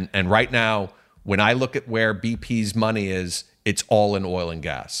 And right now, when I look at where BP's money is, it's all in oil and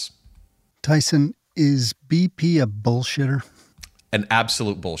gas. Tyson, is BP a bullshitter? An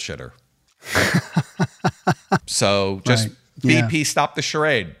absolute bullshitter. So just BP, stop the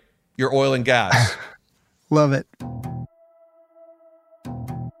charade. You're oil and gas. Love it.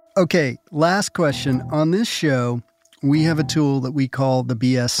 Okay, last question. On this show, we have a tool that we call the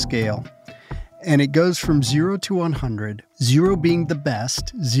BS scale. And it goes from 0 to 100, 0 being the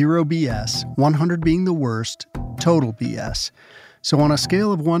best, 0 BS, 100 being the worst, total BS. So on a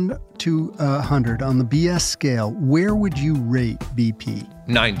scale of 1 to 100, on the BS scale, where would you rate BP?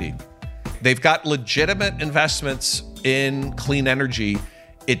 90. They've got legitimate investments in clean energy.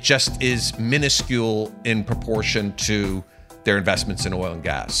 It just is minuscule in proportion to their investments in oil and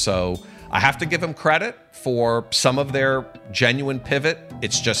gas. So I have to give them credit for some of their genuine pivot.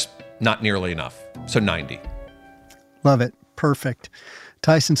 It's just not nearly enough. So 90. Love it. Perfect.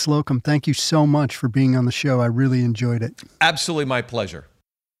 Tyson Slocum, thank you so much for being on the show. I really enjoyed it. Absolutely my pleasure.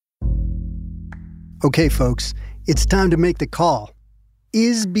 Okay, folks, it's time to make the call.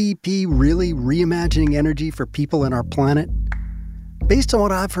 Is BP really reimagining energy for people and our planet? Based on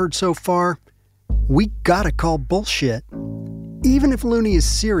what I've heard so far, we gotta call bullshit. Even if Looney is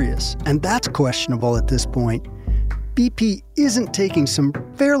serious, and that's questionable at this point, BP isn't taking some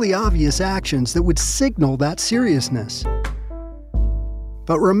fairly obvious actions that would signal that seriousness.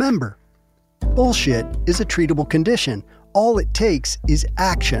 But remember, bullshit is a treatable condition. All it takes is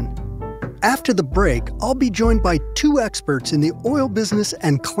action. After the break, I'll be joined by two experts in the oil business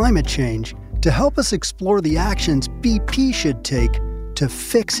and climate change to help us explore the actions BP should take to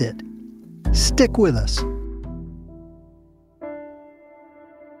fix it. Stick with us.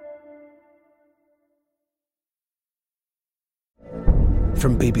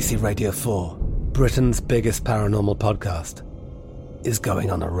 From BBC Radio 4, Britain's biggest paranormal podcast is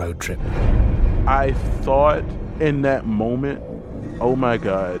going on a road trip. I thought in that moment, oh my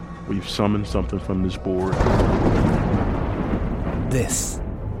God, we've summoned something from this board. This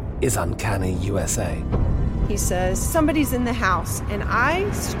is Uncanny USA. He says, somebody's in the house, and I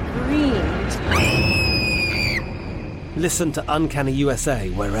screamed. Listen to Uncanny USA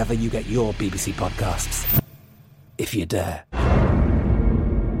wherever you get your BBC podcasts, if you dare.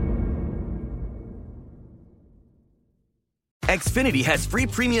 Xfinity has free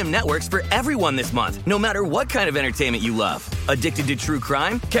premium networks for everyone this month, no matter what kind of entertainment you love. Addicted to true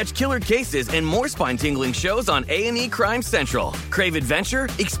crime? Catch killer cases and more spine-tingling shows on A&E Crime Central. Crave adventure?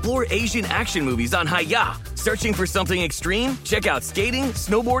 Explore Asian action movies on Hi-YAH. Searching for something extreme? Check out skating,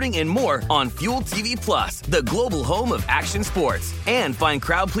 snowboarding, and more on Fuel TV Plus, the global home of action sports. And find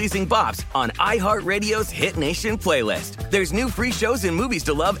crowd-pleasing bops on iHeartRadio's Hit Nation playlist. There's new free shows and movies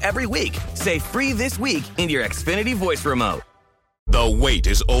to love every week. Say free this week in your Xfinity voice remote. The wait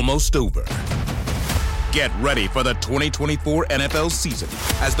is almost over. Get ready for the 2024 NFL season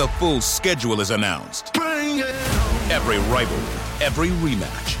as the full schedule is announced. Every rivalry, every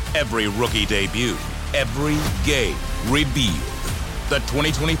rematch, every rookie debut, every game revealed. The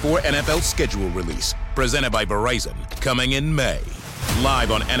 2024 NFL schedule release, presented by Verizon, coming in May.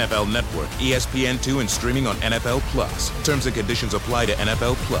 Live on NFL Network, ESPN2, and streaming on NFL Plus. Terms and conditions apply to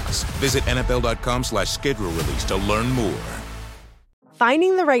NFL Plus. Visit NFL.com/schedule release to learn more.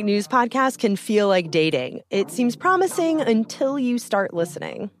 Finding the right news podcast can feel like dating. It seems promising until you start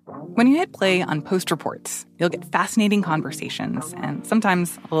listening. When you hit play on Post Reports, you'll get fascinating conversations and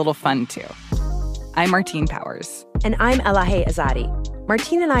sometimes a little fun, too. I'm Martine Powers. And I'm Elahe Azadi.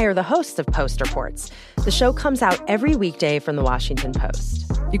 Martine and I are the hosts of Post Reports. The show comes out every weekday from The Washington Post.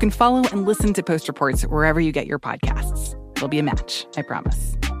 You can follow and listen to Post Reports wherever you get your podcasts. It'll be a match, I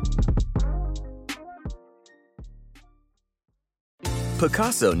promise.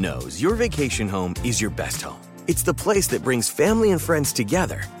 Pacaso knows your vacation home is your best home. It's the place that brings family and friends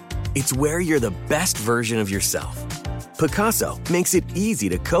together. It's where you're the best version of yourself. Pacaso makes it easy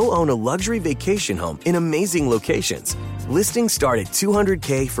to co-own a luxury vacation home in amazing locations. Listings start at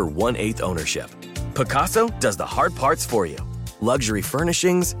 $200K for 1/8 ownership. Pacaso does the hard parts for you. Luxury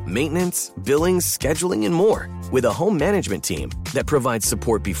furnishings, maintenance, billings, scheduling, and more. With a home management team that provides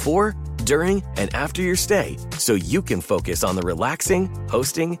support before, during, and after your stay, so you can focus on the relaxing,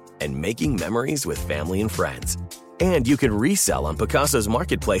 hosting, and making memories with family and friends. And you can resell on Pacaso's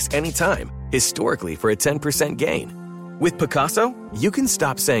marketplace anytime, historically for a 10% gain. With Pacaso, you can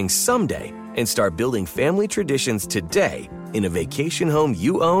stop saying someday and start building family traditions today in a vacation home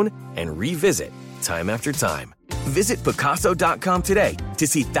you own and revisit time after time. Visit Pacaso.com today to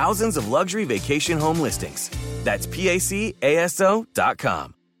see thousands of luxury vacation home listings. That's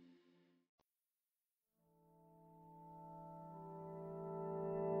PACASO.com.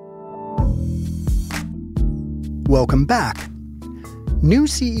 Welcome back. New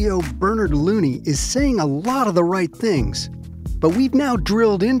CEO Bernard Looney is saying a lot of the right things, but we've now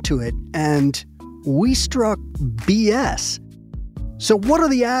drilled into it and we struck BS. So what are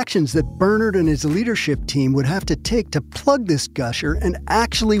the actions that Bernard and his leadership team would have to take to plug this gusher and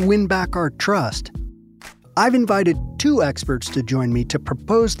actually win back our trust? I've invited two experts to join me to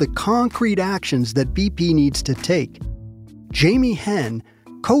propose the concrete actions that BP needs to take. Jamie Henn,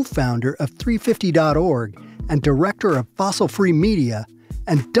 co-founder of 350.org and director of Fossil Free Media,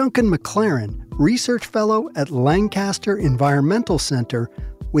 and Duncan McLaren, research fellow at Lancaster Environmental Center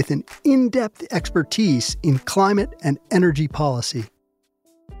with an in-depth expertise in climate and energy policy.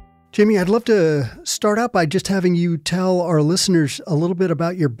 Jamie, I'd love to start out by just having you tell our listeners a little bit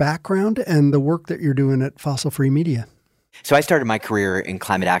about your background and the work that you're doing at Fossil Free Media. So I started my career in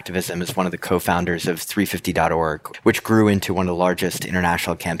climate activism as one of the co-founders of 350.org, which grew into one of the largest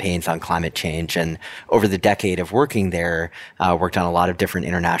international campaigns on climate change. And over the decade of working there, worked on a lot of different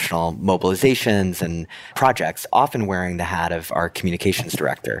international mobilizations and projects, often wearing the hat of our communications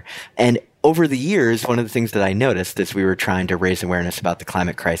director. And over the years, one of the things that I noticed as we were trying to raise awareness about the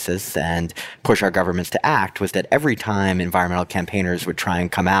climate crisis and push our governments to act was that every time environmental campaigners would try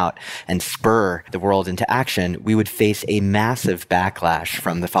and come out and spur the world into action, we would face a massive backlash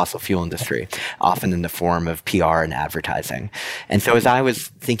from the fossil fuel industry, often in the form of PR and advertising. And so as I was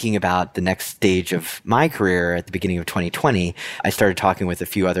thinking about the next stage of my career at the beginning of 2020, I started talking with a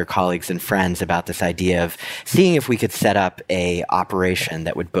few other colleagues and friends about this idea of seeing if we could set up a operation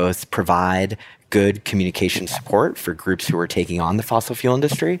that would both provide good communication support for groups who are taking on the fossil fuel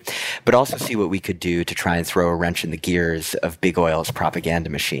industry, but also see what we could do to try and throw a wrench in the gears of big oil's propaganda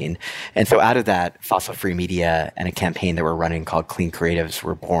machine. And so out of that, Fossil Free Media and a campaign that we're running called Clean Creatives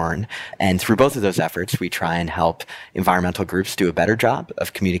were born. And through both of those efforts, we try and help environmental groups do a better job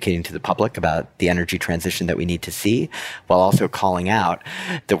of communicating to the public about the energy transition that we need to see, while also calling out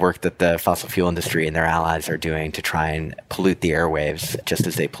the work that the fossil fuel industry and their allies are doing to try and pollute the airwaves just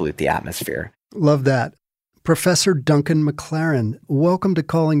as they pollute the atmosphere. Love that. Professor Duncan McLaren, welcome to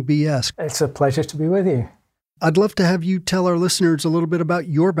Calling BS. It's a pleasure to be with you. I'd love to have you tell our listeners a little bit about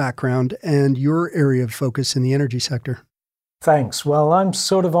your background and your area of focus in the energy sector. Thanks. Well, I'm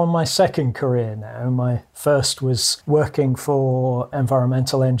sort of on my second career now. My first was working for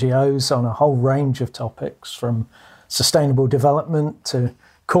environmental NGOs on a whole range of topics, from sustainable development to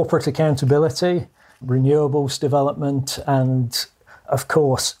corporate accountability, renewables development, and of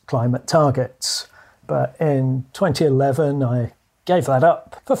course, climate targets. But in 2011, I gave that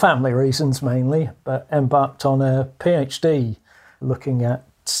up for family reasons mainly, but embarked on a PhD looking at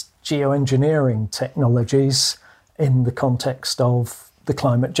geoengineering technologies in the context of the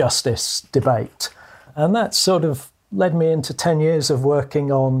climate justice debate. And that sort of led me into 10 years of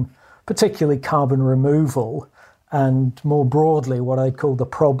working on particularly carbon removal and more broadly what I call the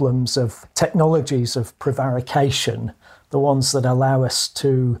problems of technologies of prevarication, the ones that allow us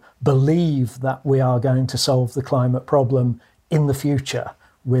to believe that we are going to solve the climate problem in the future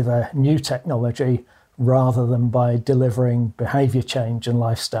with a new technology rather than by delivering behavior change and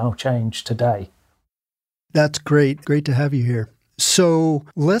lifestyle change today. That's great. Great to have you here. So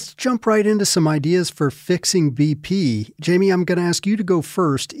let's jump right into some ideas for fixing BP. Jamie, I'm going to ask you to go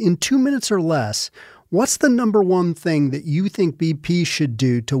first. In 2 minutes or less, what's the number one thing that you think BP should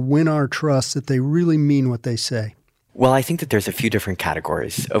do to win our trust that they really mean what they say? Well, I think that there's a few different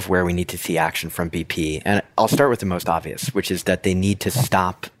categories of where we need to see action from BP. And I'll start with the most obvious, which is that they need to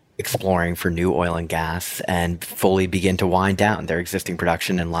stop exploring for new oil and gas and fully begin to wind down their existing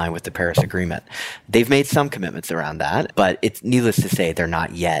production in line with the Paris Agreement. They've made some commitments around that, but it's needless to say they're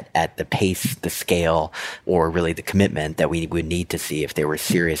not yet at the pace, the scale, or really the commitment that we would need to see if they were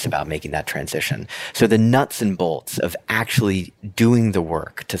serious about making that transition. So the nuts and bolts of actually doing the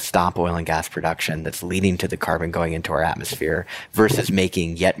work to stop oil and gas production that's leading to the carbon going into our atmosphere versus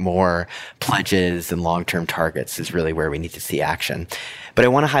making yet more pledges and long-term targets is really where we need to see action. But I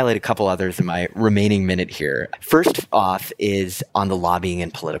want to highlight a couple others in my remaining minute here. First off is on the lobbying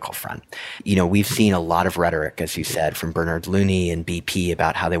and political front. You know, we've seen a lot of rhetoric, as you said, from Bernard Looney and BP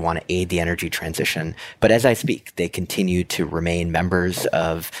about how they want to aid the energy transition. But as I speak, they continue to remain members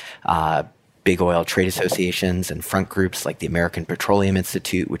of big oil trade associations and front groups like the American Petroleum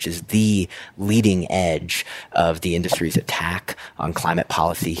Institute, which is the leading edge of the industry's attack on climate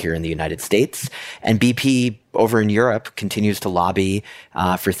policy here in the United States. And BP over in Europe continues to lobby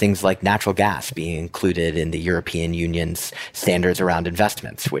for things like natural gas being included in the European Union's standards around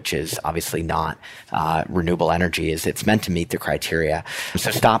investments, which is obviously not renewable energy as it's meant to meet the criteria.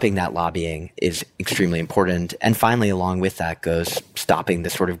 So stopping that lobbying is extremely important. And finally, along with that goes stopping the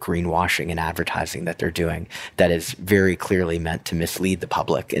sort of greenwashing and advertising that they're doing that is very clearly meant to mislead the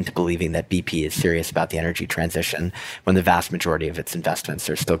public into believing that BP is serious about the energy transition when the vast majority of its investments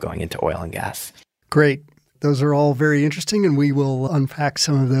are still going into oil and gas. Great. Those are all very interesting, and we will unpack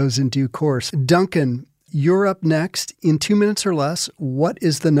some of those in due course. Duncan, you're up next. In 2 minutes or less, what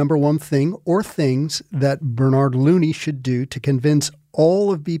is the number one thing or things that Bernard Looney should do to convince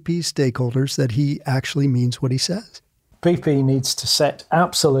all of BP's stakeholders that he actually means what he says? BP needs to set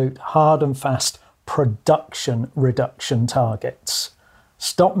absolute hard and fast production reduction targets.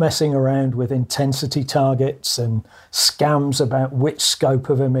 Stop messing around with intensity targets and scams about which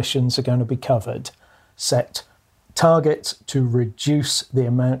scope of emissions are going to be covered. Set targets to reduce the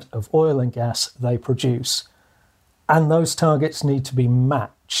amount of oil and gas they produce. And those targets need to be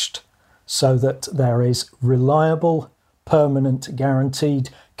matched so that there is reliable, permanent, guaranteed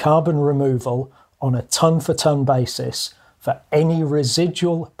carbon removal on a ton-for-ton basis for any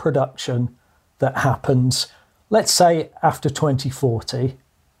residual production that happens, let's say, after 2040,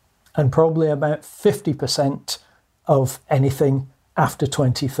 and probably about 50% of anything after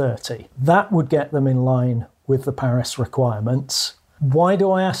 2030. That would get them in line with the Paris requirements. Why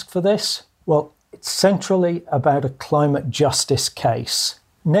do I ask for this? Well, it's centrally about a climate justice case.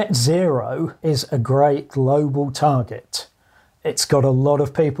 Net zero is a great global target. It's got a lot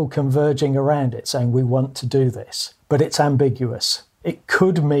of people converging around it saying we want to do this, but it's ambiguous. It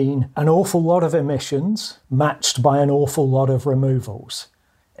could mean an awful lot of emissions matched by an awful lot of removals.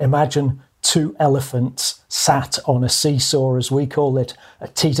 Imagine 2 elephants sat on a seesaw, as we call it, a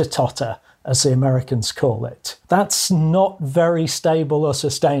teeter-totter, as the Americans call it. That's not very stable or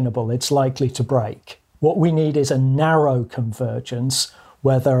sustainable. It's likely to break. What we need is a narrow convergence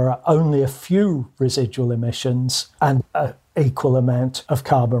where there are only a few residual emissions and an equal amount of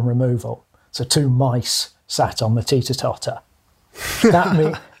carbon removal. So 2 mice sat on the teeter-totter.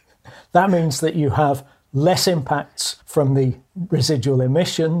 That means that you have less impacts from the residual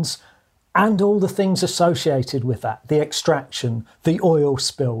emissions and all the things associated with that, the extraction, the oil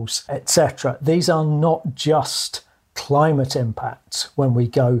spills, etc. These are not just climate impacts when we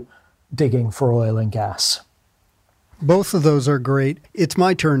go digging for oil and gas. Both of those are great. It's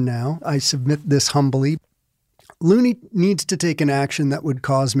my turn now. I submit this humbly. Looney needs to take an action that would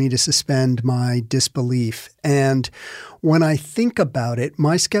cause me to suspend my disbelief. And when I think about it,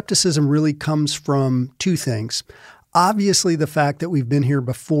 my skepticism really comes from 2 things. Obviously, the fact that we've been here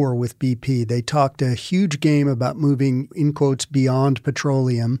before with BP, they talked a huge game about moving, in quotes, beyond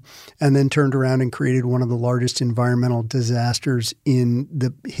petroleum, and then turned around and created one of the largest environmental disasters in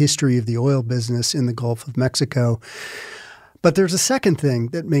the history of the oil business in the Gulf of Mexico. But there's a second thing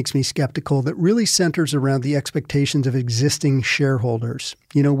that makes me skeptical that really centers around the expectations of existing shareholders.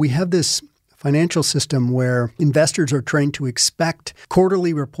 You know, we have this financial system where investors are trained to expect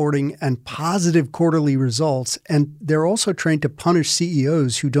quarterly reporting and positive quarterly results, and they're also trained to punish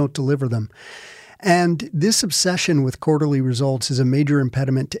CEOs who don't deliver them. And this obsession with quarterly results is a major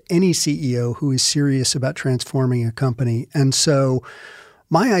impediment to any CEO who is serious about transforming a company. And so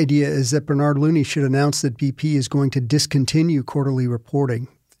my idea is that Bernard Looney should announce that BP is going to discontinue quarterly reporting.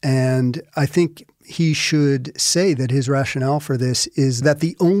 And I think he should say that his rationale for this is that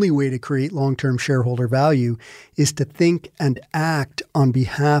the only way to create long-term shareholder value is to think and act on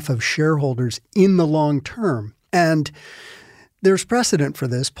behalf of shareholders in the long term. And there's precedent for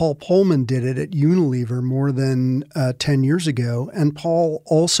this. Paul Polman did it at Unilever more than 10 years ago. And Paul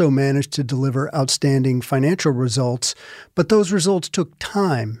also managed to deliver outstanding financial results, but those results took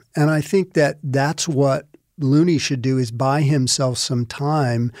time. And I think that that's what Looney should do, is buy himself some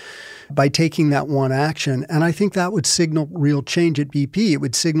time by taking that one action. And I think that would signal real change at BP. It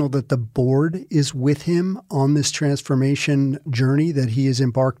would signal that the board is with him on this transformation journey that he has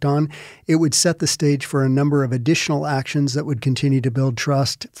embarked on. It would set the stage for a number of additional actions that would continue to build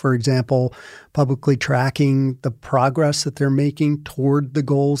trust. For example, publicly tracking the progress that they're making toward the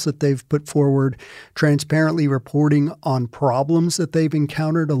goals that they've put forward, transparently reporting on problems that they've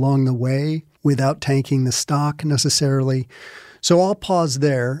encountered along the way, without tanking the stock necessarily. So I'll pause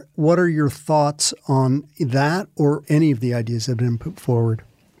there. What are your thoughts on that or any of the ideas that have been put forward?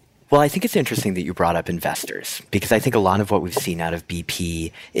 Well, I think it's interesting that you brought up investors, because I think a lot of what we've seen out of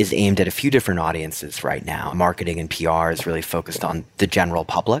BP is aimed at a few different audiences right now. Marketing and PR is really focused on the general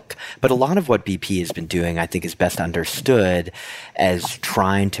public. But a lot of what BP has been doing, I think, is best understood as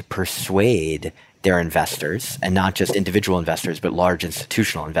trying to persuade their investors, and not just individual investors, but large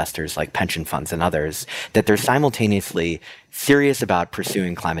institutional investors like pension funds and others, that they're simultaneously serious about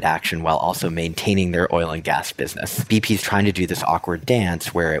pursuing climate action while also maintaining their oil and gas business. BP is trying to do this awkward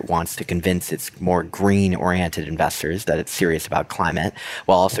dance where it wants to convince its more green-oriented investors that it's serious about climate,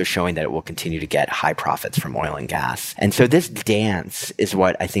 while also showing that it will continue to get high profits from oil and gas. And so this dance is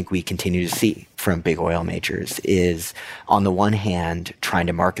what I think we continue to see from big oil majors, is on the one hand trying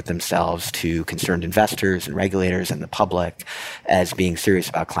to market themselves to concerned investors and regulators and the public as being serious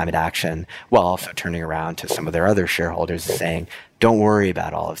about climate action, while also turning around to some of their other shareholders saying, don't worry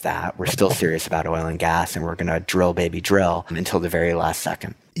about all of that. We're still serious about oil and gas, and we're going to drill, baby, drill until the very last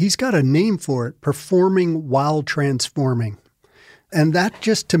second. He's got a name for it, performing while transforming. And that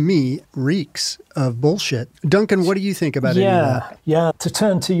just, to me, reeks of bullshit. Duncan, what do you think about any of that? Yeah. To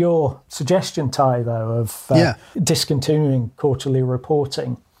turn to your suggestion, Ty, though, of discontinuing quarterly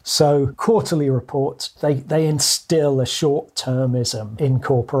reporting. So quarterly reports, they instill a short-termism in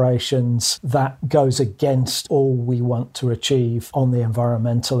corporations that goes against all we want to achieve on the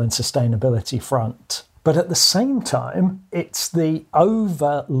environmental and sustainability front. But at the same time, it's the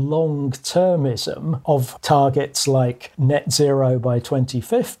over long-termism of targets like net zero by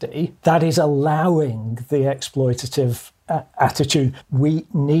 2050 that is allowing the exploitative attitude. We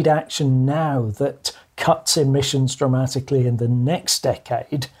need action now that cuts emissions dramatically in the next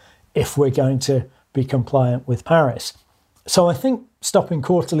decade if we're going to be compliant with Paris. So I think stopping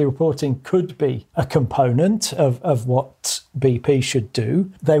quarterly reporting could be a component of what BP should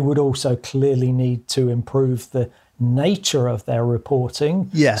do. They would also clearly need to improve the nature of their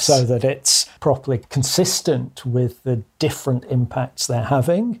reporting so that it's properly consistent with the different impacts they're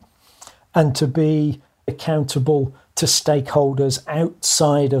having, and to be accountable to stakeholders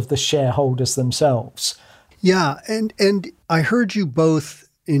outside of the shareholders themselves. Yeah, and I heard you both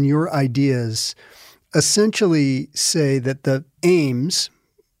in your ideas essentially say that the aims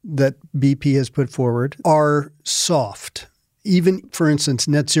that BP has put forward are soft. Even, for instance,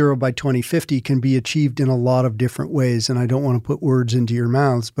 net zero by 2050 can be achieved in a lot of different ways. And I don't want to put words into your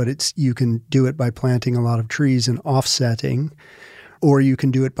mouths, but you can do it by planting a lot of trees and offsetting, or you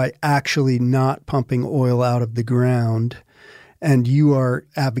can do it by actually not pumping oil out of the ground. And you are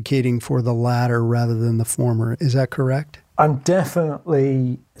advocating for the latter rather than the former. Is that correct? I'm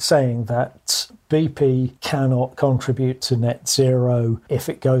definitely saying that BP cannot contribute to net zero if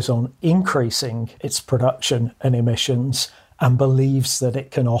it goes on increasing its production and emissions and believes that it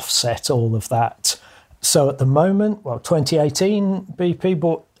can offset all of that. So at the moment, 2018, BP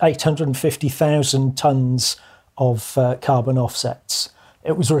bought 850,000 tonnes of carbon offsets.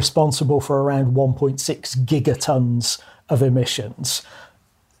 it was responsible for around 1.6 gigatons of emissions.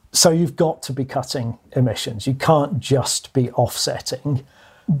 So you've got to be cutting emissions. You can't just be offsetting.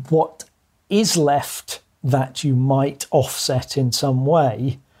 What is left that you might offset in some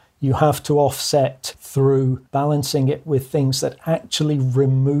way, you have to offset through balancing it with things that actually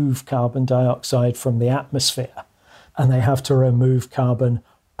remove carbon dioxide from the atmosphere. And they have to remove carbon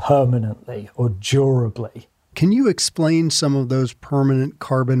permanently or durably. Can you explain some of those permanent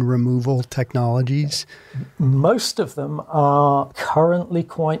carbon removal technologies? Most of them are currently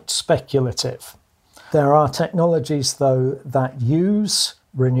quite speculative. There are technologies, though, that use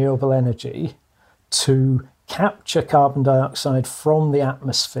renewable energy to capture carbon dioxide from the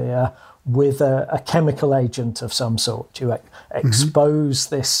atmosphere with a chemical agent of some sort. You expose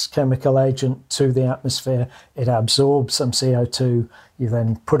this chemical agent to the atmosphere, it absorbs some CO2, you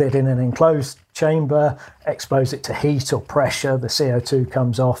then put it in an enclosed chamber, expose it to heat or pressure, the CO2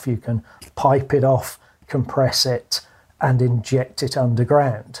 comes off, you can pipe it off, compress it, and inject it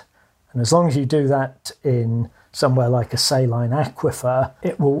underground. And as long as you do that in somewhere like a saline aquifer,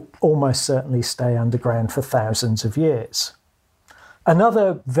 it will almost certainly stay underground for thousands of years.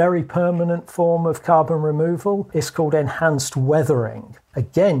 Another very permanent form of carbon removal is called enhanced weathering.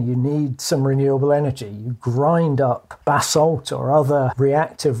 Again, you need some renewable energy. You grind up basalt or other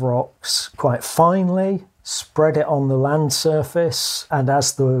reactive rocks quite finely, spread it on the land surface, and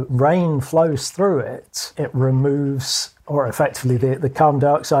as the rain flows through it, it removes, or effectively the carbon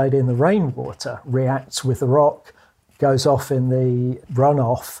dioxide in the rainwater reacts with the rock, goes off in the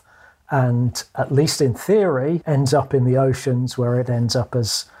runoff, and at least in theory, ends up in the oceans where it ends up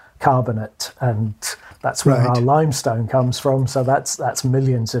as carbonate. And that's where our limestone comes from. So that's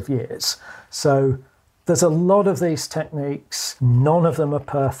millions of years. So there's a lot of these techniques. None of them are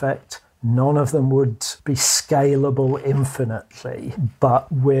perfect. None of them would be scalable infinitely. But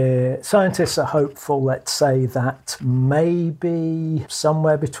scientists are hopeful, let's say, that maybe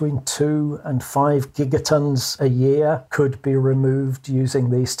somewhere between 2 and 5 gigatons a year could be removed using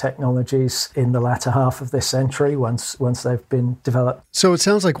these technologies in the latter half of this century once they've been developed. So it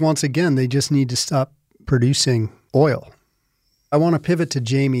sounds like, once again, they just need to stop producing oil. I want to pivot to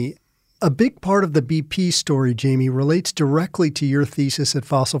Jamie. A big part of the BP story, Jamie, relates directly to your thesis at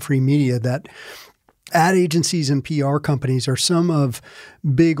Fossil Free Media that ad agencies and PR companies are some of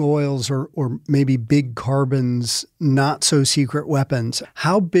big oil's or maybe big carbon's not so secret weapons.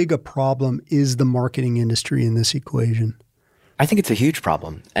 How big a problem is the marketing industry in this equation? I think it's a huge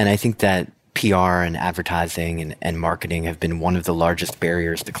problem. And I think that PR and advertising and marketing have been one of the largest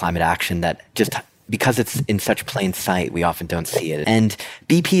barriers to climate action that just because it's in such plain sight, we often don't see it. And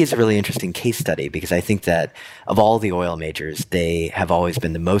BP is a really interesting case study because I think that of all the oil majors, they have always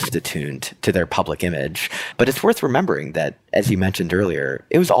been the most attuned to their public image. But it's worth remembering that, as you mentioned earlier,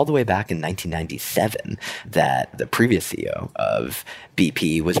 it was all the way back in 1997 that the previous CEO of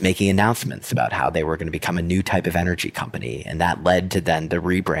BP was making announcements about how they were going to become a new type of energy company. And that led to then the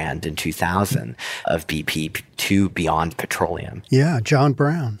rebrand in 2000 of BP to Beyond Petroleum. Yeah, John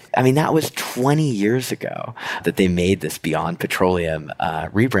Brown. I mean, that was 20 years ago that they made this Beyond Petroleum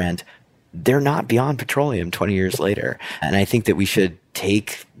rebrand. They're not Beyond Petroleum 20 years later. And I think that we should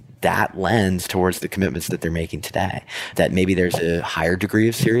take that lens towards the commitments that they're making today, that maybe there's a higher degree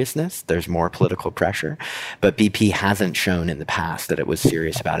of seriousness, there's more political pressure, but BP hasn't shown in the past that it was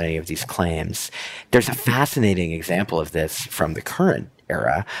serious about any of these claims. There's a fascinating example of this from the current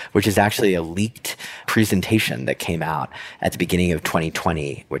era, which is actually a leaked presentation that came out at the beginning of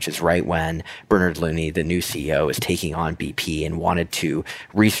 2020, which is right when Bernard Looney, the new CEO, was taking on BP and wanted to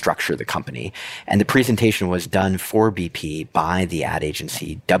restructure the company. And the presentation was done for BP by the ad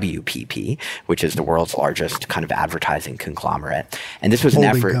agency WPP, which is the world's largest kind of advertising conglomerate. And this was an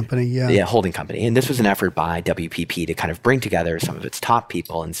effort, holding company. And this was an effort by WPP to kind of bring together some of its top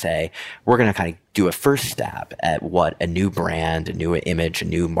people and say, we're going to kind of do a first stab at what a new brand, a new image, a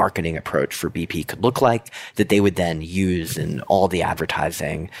new marketing approach for BP could look like that they would then use in all the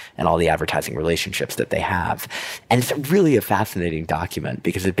advertising and all the advertising relationships that they have. And it's really a fascinating document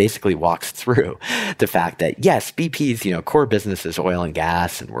because it basically walks through the fact that, yes, BP's, core business is oil and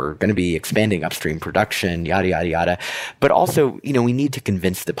gas, and we're going to be expanding upstream production, yada, yada, yada. But also, we need to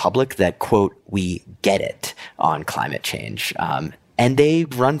convince the public that, quote, we get it on climate change. And they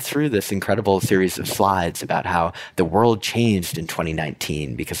run through this incredible series of slides about how the world changed in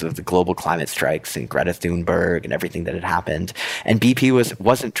 2019 because of the global climate strikes and Greta Thunberg and everything that had happened. And BP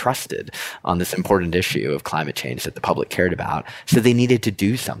wasn't trusted on this important issue of climate change that the public cared about. So they needed to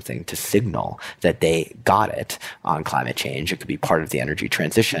do something to signal that they got it on climate change. It could be part of the energy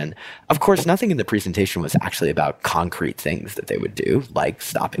transition. Of course, nothing in the presentation was actually about concrete things that they would do, like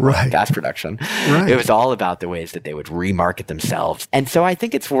stopping oil and gas production. Right. It was all about the ways that they would remarket themselves. And so I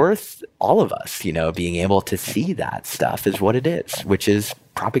think it's worth all of us, being able to see that stuff as what it is, which is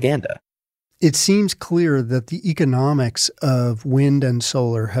propaganda. It seems clear that the economics of wind and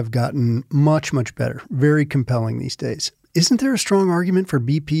solar have gotten much, much better, very compelling these days. Isn't there a strong argument for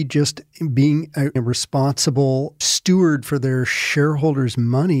BP just being a responsible steward for their shareholders'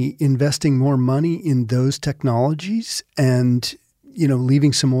 money, investing more money in those technologies and,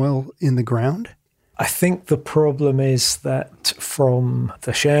 leaving some oil in the ground? I think the problem is that from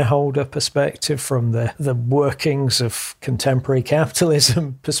the shareholder perspective, from the workings of contemporary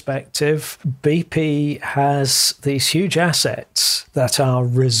capitalism perspective, BP has these huge assets that are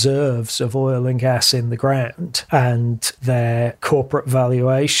reserves of oil and gas in the ground, and their corporate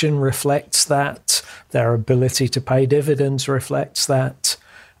valuation reflects that, their ability to pay dividends reflects that,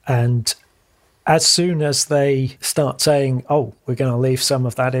 and as soon as they start saying, oh, we're going to leave some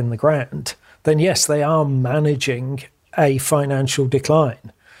of that in the ground, then yes, they are managing a financial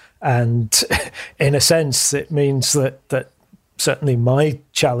decline. And in a sense, it means that certainly my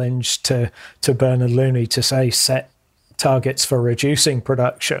challenge to Bernard Looney to say set targets for reducing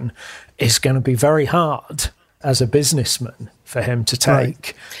production is going to be very hard as a businessman for him to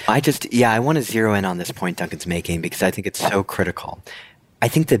take. Right. I want to zero in on this point Duncan's making because I think it's so critical. I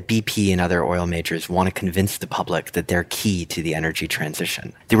think that BP and other oil majors want to convince the public that they're key to the energy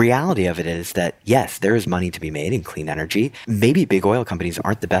transition. The reality of it is that, yes, there is money to be made in clean energy. Maybe big oil companies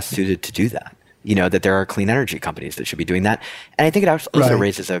aren't the best suited to do that. That there are clean energy companies that should be doing that. And I think it also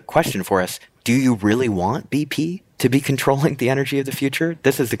raises a question for us. Do you really want BP to be controlling the energy of the future?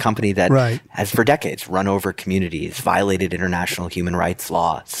 This is the company that has for decades run over communities, violated international human rights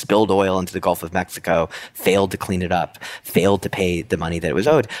law, spilled oil into the Gulf of Mexico, failed to clean it up, failed to pay the money that it was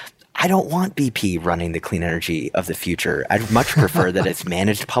owed. I don't want BP running the clean energy of the future. I'd much prefer that it's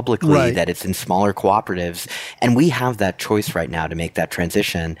managed publicly, that it's in smaller cooperatives. And we have that choice right now to make that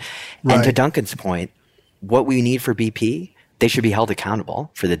transition. And to Duncan's point, what we need for BP, they should be held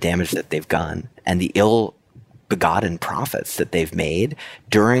accountable for the damage that they've done and the ill-begotten profits that they've made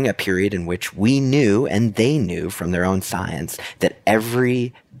during a period in which we knew, and they knew from their own science, that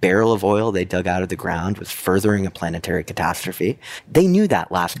every barrel of oil they dug out of the ground was furthering a planetary catastrophe. They knew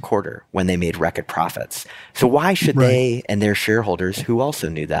that last quarter when they made record profits. So why should they and their shareholders, who also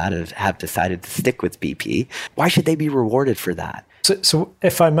knew that and have decided to stick with BP, why should they be rewarded for that? So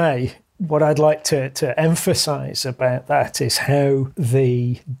if I may, what I'd like to emphasize about that is how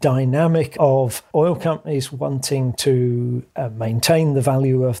the dynamic of oil companies wanting to maintain the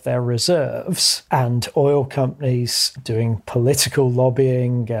value of their reserves and oil companies doing political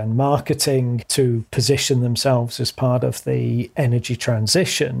lobbying and marketing to position themselves as part of the energy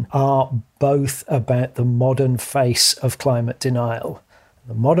transition are both about the modern face of climate denial.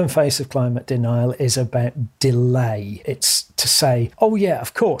 The modern face of climate denial is about delay. It's to say, oh yeah,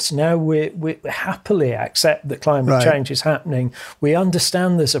 of course, now we happily accept that climate change is happening. We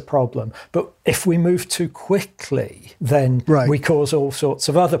understand there's a problem. But if we move too quickly, then we cause all sorts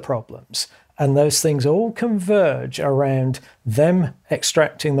of other problems. And those things all converge around them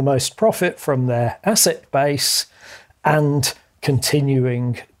extracting the most profit from their asset base and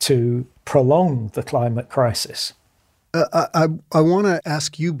continuing to prolong the climate crisis. I want to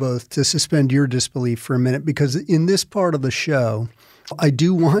ask you both to suspend your disbelief for a minute, because in this part of the show, I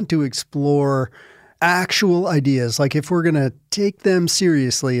do want to explore actual ideas. Like if we're going to take them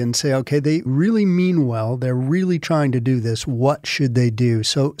seriously and say, okay, they really mean well, they're really trying to do this, what should they do?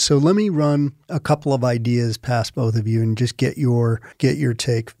 So let me run a couple of ideas past both of you and just get your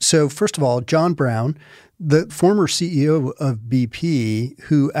take. So first of all, John Browne, the former CEO of BP,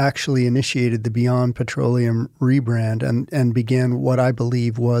 who actually initiated the Beyond Petroleum rebrand and began what I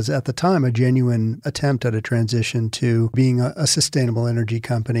believe was at the time a genuine attempt at a transition to being a sustainable energy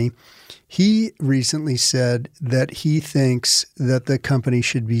company. He recently said that he thinks that the company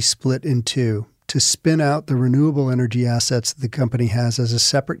should be split in two, to spin out the renewable energy assets that the company has as a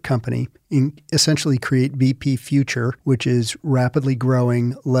separate company, essentially create BP Future, which is rapidly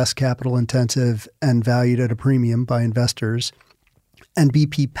growing, less capital intensive, and valued at a premium by investors, and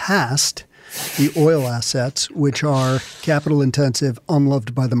BP Past, the oil assets, which are capital intensive,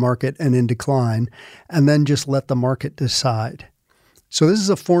 unloved by the market, and in decline, and then just let the market decide. So this is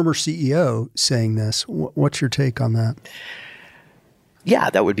a former CEO saying this. What's your take on that? Yeah,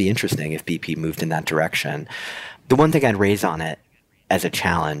 that would be interesting if BP moved in that direction. The one thing I'd raise on it as a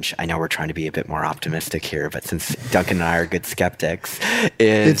challenge, I know we're trying to be a bit more optimistic here, but since Duncan and I are good skeptics,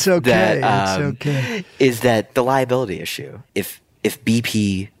 is that the liability issue. If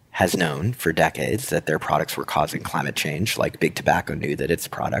BP has known for decades that their products were causing climate change, like Big Tobacco knew that its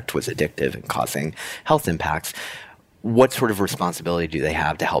product was addictive and causing health impacts, what sort of responsibility do they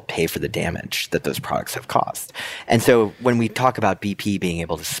have to help pay for the damage that those products have caused? And so when we talk about BP being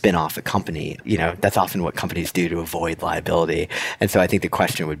able to spin off a company, that's often what companies do to avoid liability. And so I think the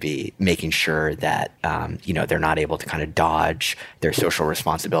question would be making sure that, they're not able to kind of dodge their social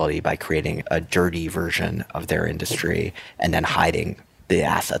responsibility by creating a dirty version of their industry and then hiding the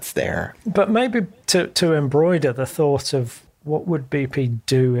assets there. But maybe to embroider the thought of what would BP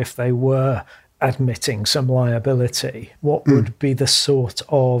do if they were admitting some liability, what would be the sort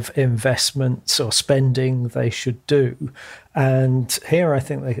of investments or spending they should do? And here I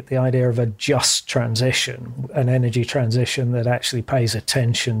think the idea of a just transition, an energy transition that actually pays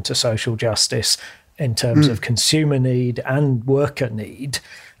attention to social justice in terms of consumer need and worker need,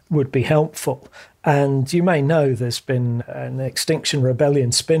 would be helpful. And you may know there's been an Extinction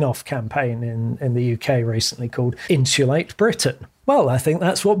Rebellion spin-off campaign in the UK recently called Insulate Britain. Well, I think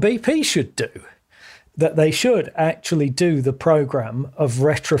that's what BP should do. That they should actually do the programme of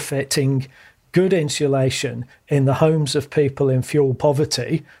retrofitting good insulation in the homes of people in fuel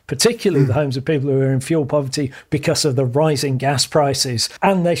poverty, particularly the homes of people who are in fuel poverty because of the rising gas prices.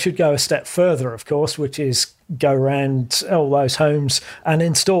 And they should go a step further, of course, which is go around all those homes and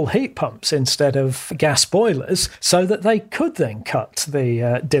install heat pumps instead of gas boilers so that they could then cut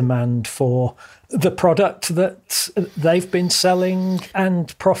the demand for the product that they've been selling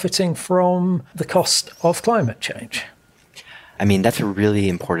and profiting from the cost of climate change. I mean, that's a really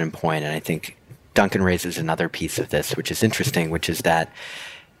important point, and I think Duncan raises another piece of this, which is interesting, which is that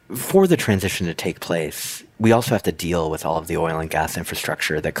for the transition to take place, we also have to deal with all of the oil and gas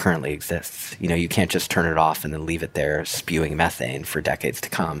infrastructure that currently exists. You can't just turn it off and then leave it there spewing methane for decades to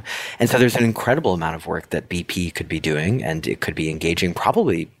come. And so there's an incredible amount of work that BP could be doing, and it could be engaging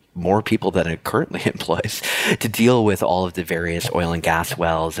probably more people than it currently employs to deal with all of the various oil and gas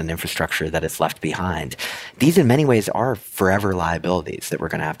wells and infrastructure that it's left behind. These in many ways are forever liabilities that we're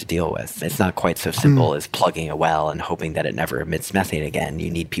going to have to deal with. It's not quite so simple as plugging a well and hoping that it never emits methane again. You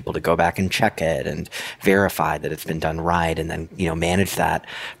need people to go back and check it and verify that it's been done right, and then manage that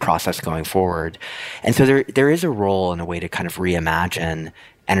process going forward. And so there is a role and a way to kind of reimagine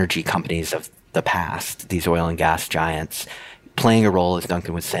energy companies of the past, these oil and gas giants, playing a role, as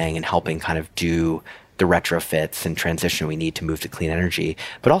Duncan was saying, in helping kind of do the retrofits and transition we need to move to clean energy,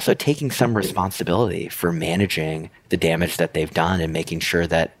 but also taking some responsibility for managing the damage that they've done and making sure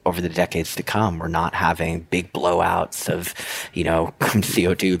that over the decades to come, we're not having big blowouts of,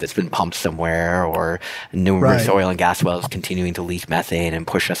 CO2 that's been pumped somewhere, or numerous oil and gas wells continuing to leak methane and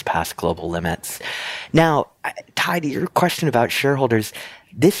push us past global limits. Now, Ty, to your question about shareholders,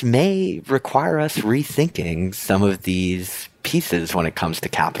 this may require us rethinking some of these pieces when it comes to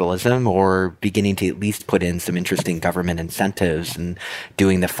capitalism, or beginning to at least put in some interesting government incentives and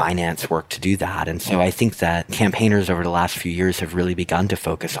doing the finance work to do that. And so I think that campaigners over the last few years have really begun to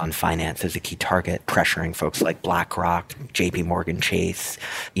focus on finance as a key target, pressuring folks like BlackRock, JP Morgan Chase,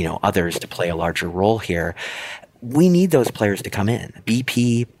 others to play a larger role here. We need those players to come in.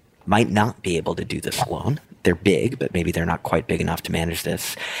 BP might not be able to do this alone. They're big, but maybe they're not quite big enough to manage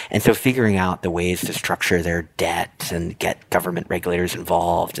this. And so figuring out the ways to structure their debt and get government regulators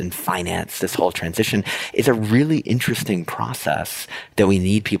involved and finance this whole transition is a really interesting process that we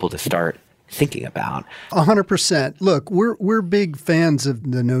need people to start thinking about. 100%. Look, we're big fans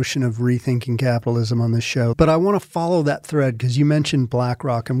of the notion of rethinking capitalism on this show, but I want to follow that thread because you mentioned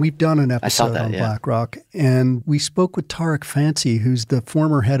BlackRock, and we've done an episode on BlackRock, and we spoke with Tariq Fancy, who's the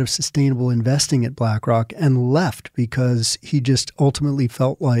former head of sustainable investing at BlackRock, and left because he just ultimately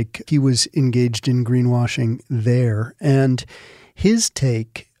felt like he was engaged in greenwashing there. And his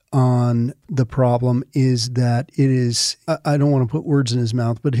take on the problem is that it is, I don't want to put words in his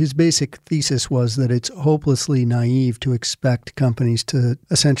mouth, but his basic thesis was that it's hopelessly naive to expect companies to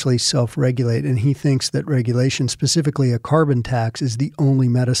essentially self-regulate. And he thinks that regulation, specifically a carbon tax, is the only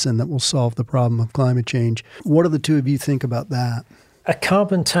medicine that will solve the problem of climate change. What do the two of you think about that? A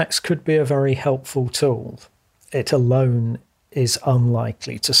carbon tax could be a very helpful tool. It alone is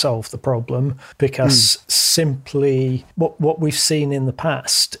unlikely to solve the problem because simply what we've seen in the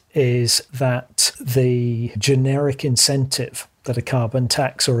past is that the generic incentive that a carbon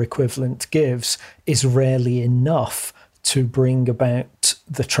tax or equivalent gives is rarely enough to bring about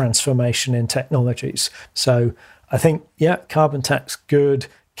the transformation in technologies. So I think, carbon tax, good,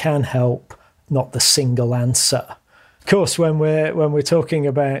 can help, not the single answer. Of course, when we're talking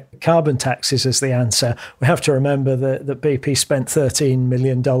about carbon taxes as the answer, we have to remember that BP spent $13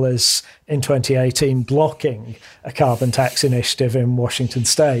 million in 2018 blocking a carbon tax initiative in Washington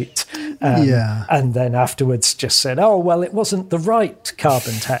state. And then afterwards just said, oh, well, it wasn't the right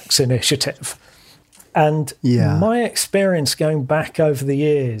carbon tax initiative. And my experience going back over the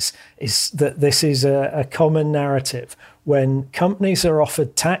years is that this is a common narrative. When companies are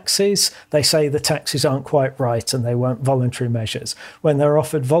offered taxes, they say the taxes aren't quite right and they want voluntary measures. When they're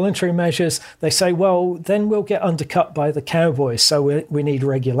offered voluntary measures, they say, well, then we'll get undercut by the cowboys, so we need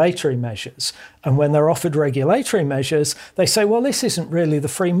regulatory measures. And when they're offered regulatory measures, they say, well, this isn't really the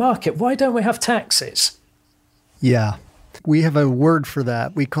free market. Why don't we have taxes? Yeah, we have a word for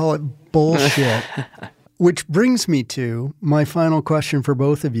that. We call it bullshit. Which brings me to my final question for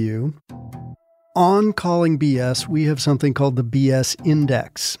both of you. On Calling BS, we have something called the BS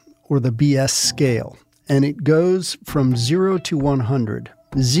Index, or the BS Scale, and it goes from 0 to 100,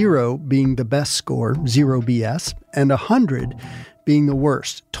 0 being the best score, 0 BS, and 100 being the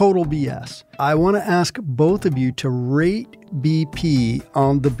worst, total BS. I want to ask both of you to rate BP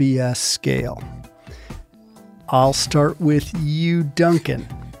on the BS scale. I'll start with you, Duncan.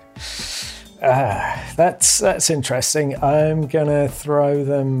 That's interesting. I'm going to throw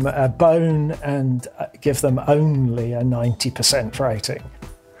them a bone and give them only a 90% rating.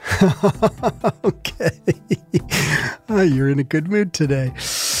 Okay. You're in a good mood today.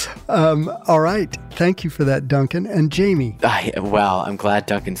 All right. Thank you for that, Duncan. And Jamie? Well, I'm glad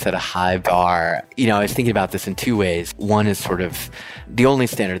Duncan set a high bar. I was thinking about this in two ways. One is sort of the only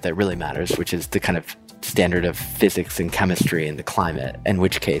standard that really matters, which is the kind of standard of physics and chemistry and the climate, in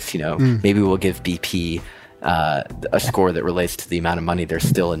which case, maybe we'll give BP a score that relates to the amount of money they're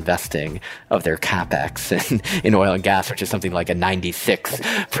still investing of their capex in oil and gas, which is something like a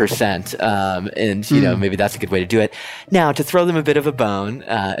 96%. Maybe that's a good way to do it. Now, to throw them a bit of a bone,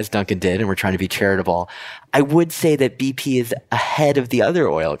 as Duncan did, and we're trying to be charitable, I would say that BP is ahead of the other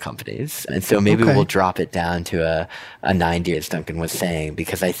oil companies. And so maybe we'll drop it down to a 90, as Duncan was saying,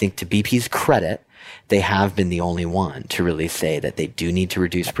 because I think to BP's credit, they have been the only one to really say that they do need to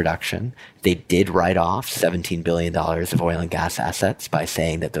reduce production. They did write off $17 billion of oil and gas assets by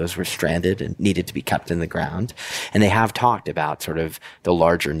saying that those were stranded and needed to be kept in the ground. And they have talked about sort of the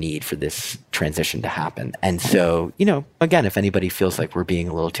larger need for this transition to happen. And so, again, if anybody feels like we're being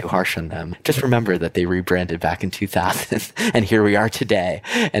a little too harsh on them, just remember that they rebranded back in 2000 and here we are today.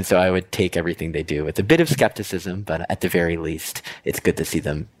 And so I would take everything they do with a bit of skepticism, but at the very least, it's good to see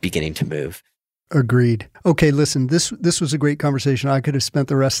them beginning to move. Agreed. Okay, listen, this was a great conversation. I could have spent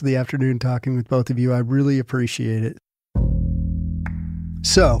the rest of the afternoon talking with both of you. I really appreciate it.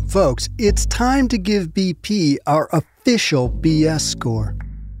 So, folks, it's time to give BP our official BS score.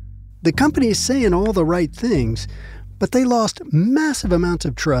 The company is saying all the right things, but they lost massive amounts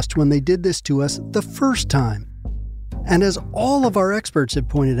of trust when they did this to us the first time. And as all of our experts have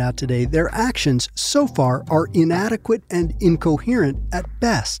pointed out today, their actions so far are inadequate and incoherent at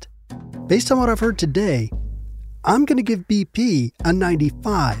best. Based on what I've heard today, I'm going to give BP a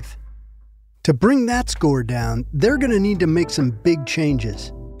 95. To bring that score down, they're going to need to make some big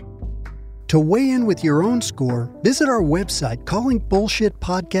changes. To weigh in with your own score, visit our website,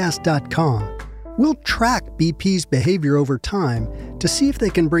 callingbullshitpodcast.com. We'll track BP's behavior over time to see if they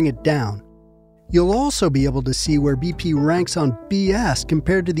can bring it down. You'll also be able to see where BP ranks on BS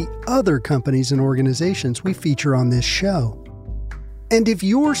compared to the other companies and organizations we feature on this show. And if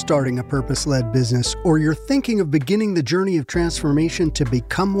you're starting a purpose-led business or you're thinking of beginning the journey of transformation to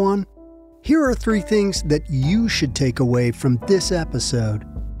become one, here are 3 things that you should take away from this episode.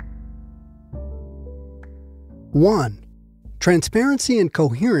 1. Transparency and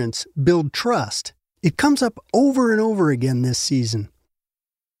coherence build trust. It comes up over and over again this season.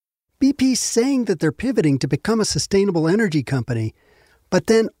 BP's saying that they're pivoting to become a sustainable energy company, but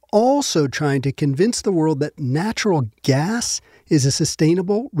then also trying to convince the world that natural gas is a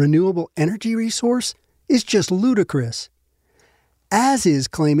sustainable, renewable energy resource is just ludicrous. As is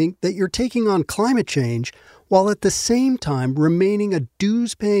claiming that you're taking on climate change while at the same time remaining a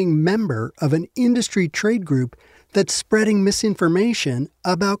dues-paying member of an industry trade group that's spreading misinformation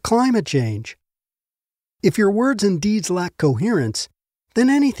about climate change. If your words and deeds lack coherence, then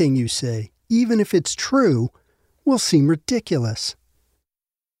anything you say, even if it's true, will seem ridiculous.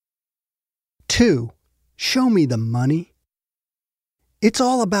 2. Show me the money. It's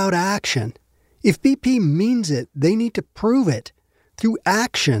all about action. If BP means it, they need to prove it through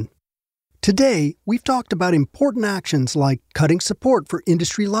action. Today, we've talked about important actions like cutting support for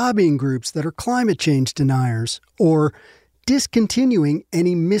industry lobbying groups that are climate change deniers, or discontinuing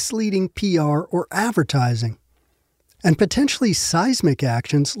any misleading PR or advertising, and potentially seismic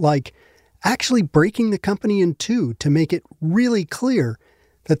actions like actually breaking the company in two to make it really clear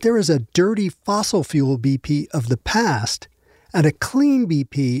that there is a dirty fossil fuel BP of the past and a clean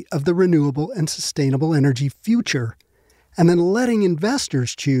BP of the renewable and sustainable energy future, and then letting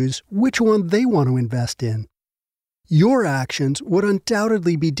investors choose which one they want to invest in. Your actions would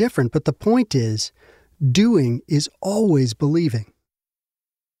undoubtedly be different, but the point is, doing is always believing.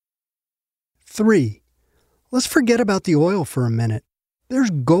 3. Let's forget about the oil for a minute. There's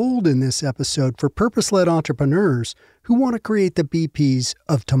gold in this episode for purpose-led entrepreneurs who want to create the BPs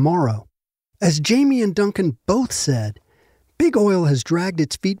of tomorrow. As Jamie and Duncan both said, big oil has dragged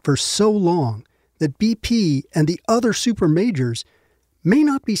its feet for so long that BP and the other super majors may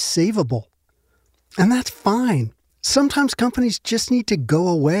not be savable. And that's fine. Sometimes companies just need to go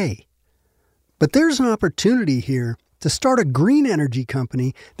away. But there's an opportunity here to start a green energy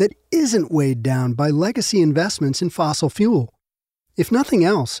company that isn't weighed down by legacy investments in fossil fuel. If nothing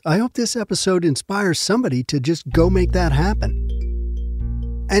else, I hope this episode inspires somebody to just go make that happen.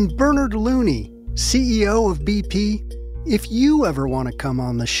 And Bernard Looney, CEO of BP, if you ever want to come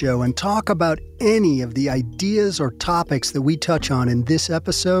on the show and talk about any of the ideas or topics that we touch on in this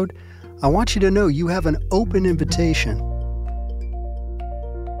episode, I want you to know you have an open invitation.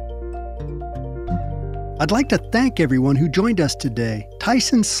 I'd like to thank everyone who joined us today: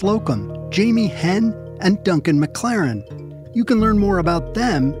 Tyson Slocum, Jamie Henn, and Duncan McLaren. You can learn more about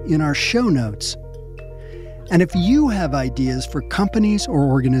them in our show notes. And if you have ideas for companies or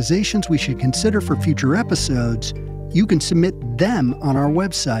organizations we should consider for future episodes, you can submit them on our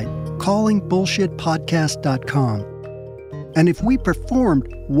website, callingbullshitpodcast.com. And if we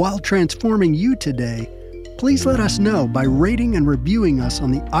performed while transforming you today, please let us know by rating and reviewing us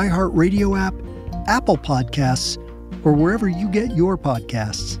on the iHeartRadio app, Apple Podcasts, or wherever you get your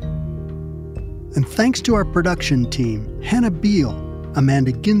podcasts. And thanks to our production team, Hannah Beal,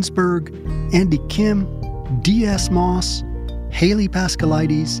 Amanda Ginsberg, Andy Kim, D.S. Moss, Haley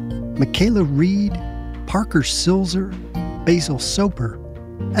Pascalides, Michaela Reed, Parker Silzer, Basil Soper,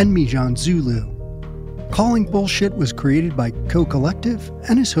 and Mijan Zulu. Calling Bullshit was created by Co-Collective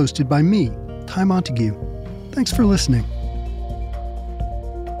and is hosted by me, Ty Montague. Thanks for listening.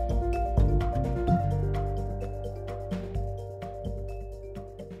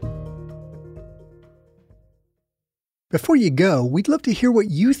 Before you go, we'd love to hear what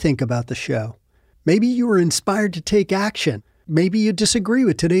you think about the show. Maybe you were inspired to take action. Maybe you disagree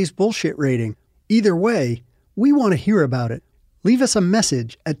with today's bullshit rating. Either way, we want to hear about it. Leave us a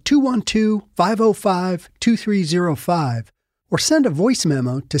message at 212-505-2305 or send a voice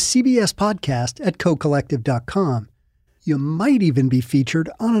memo to cbspodcast@cocollective.com. You might even be featured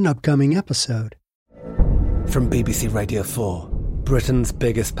on an upcoming episode. From BBC Radio 4, Britain's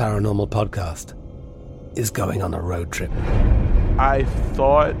biggest paranormal podcast is going on a road trip. I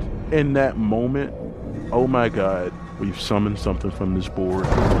thought in that moment, oh my God, we've summoned something from this board.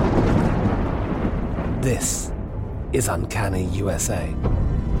 This is Uncanny USA.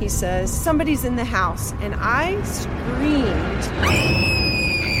 He says, somebody's in the house, and I screamed.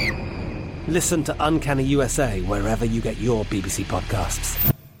 Listen to Uncanny USA wherever you get your BBC podcasts,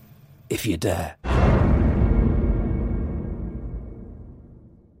 if you dare.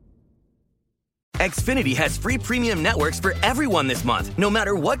 Xfinity has free premium networks for everyone this month, no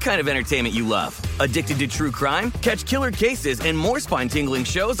matter what kind of entertainment you love. Addicted to true crime? Catch killer cases and more spine-tingling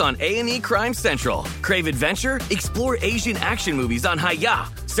shows on A&E Crime Central. Crave adventure? Explore Asian action movies on Hi-YAH.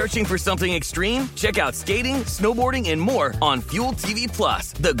 Searching for something extreme? Check out skating, snowboarding, and more on Fuel TV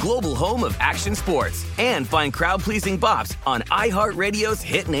Plus, the global home of action sports. And find crowd-pleasing bops on iHeartRadio's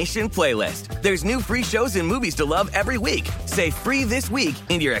Hit Nation playlist. There's new free shows and movies to love every week. Say free this week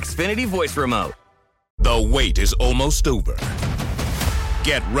in your Xfinity voice remote. The wait is almost over.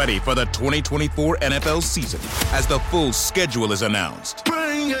 Get ready for the 2024 NFL season as the full schedule is announced.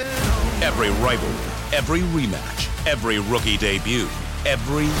 Every rivalry, every rematch, every rookie debut,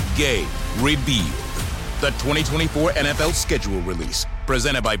 every game revealed. The 2024 NFL schedule release,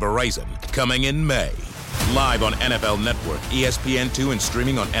 presented by Verizon, coming in May. Live on NFL Network, ESPN2, and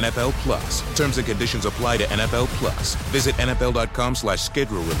streaming on NFL Plus. Terms and conditions apply to NFL Plus. Visit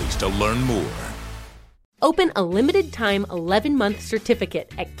NFL.com/schedule release to learn more. Open a limited-time 11-month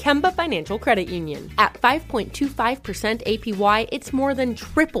certificate at Kemba Financial Credit Union. At 5.25% APY, it's more than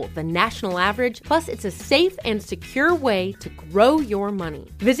triple the national average, plus it's a safe and secure way to grow your money.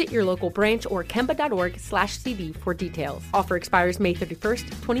 Visit your local branch or kemba.org/cd for details. Offer expires May 31st,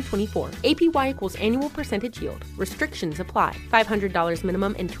 2024. APY equals annual percentage yield. Restrictions apply. $500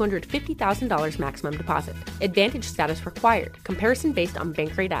 minimum and $250,000 maximum deposit. Advantage status required. Comparison based on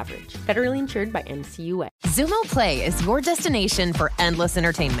bank rate average. Federally insured by NCUA. Xumo Play is your destination for endless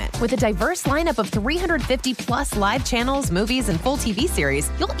entertainment. With a diverse lineup of 350 plus live channels, movies, and full TV series,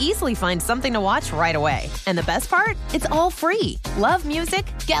 you'll easily find something to watch right away. And the best part? It's all free. Love music?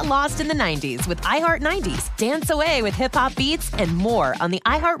 Get lost in the 90s with iHeart 90s. Dance away with hip-hop beats and more on the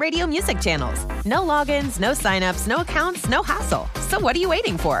iHeartRadio music channels. No logins, no signups, no accounts, no hassle. So what are you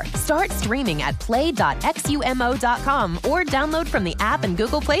waiting for? Start streaming at play.xumo.com or download from the app and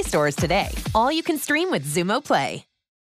Google Play stores today. All you can stream with Xumo Play.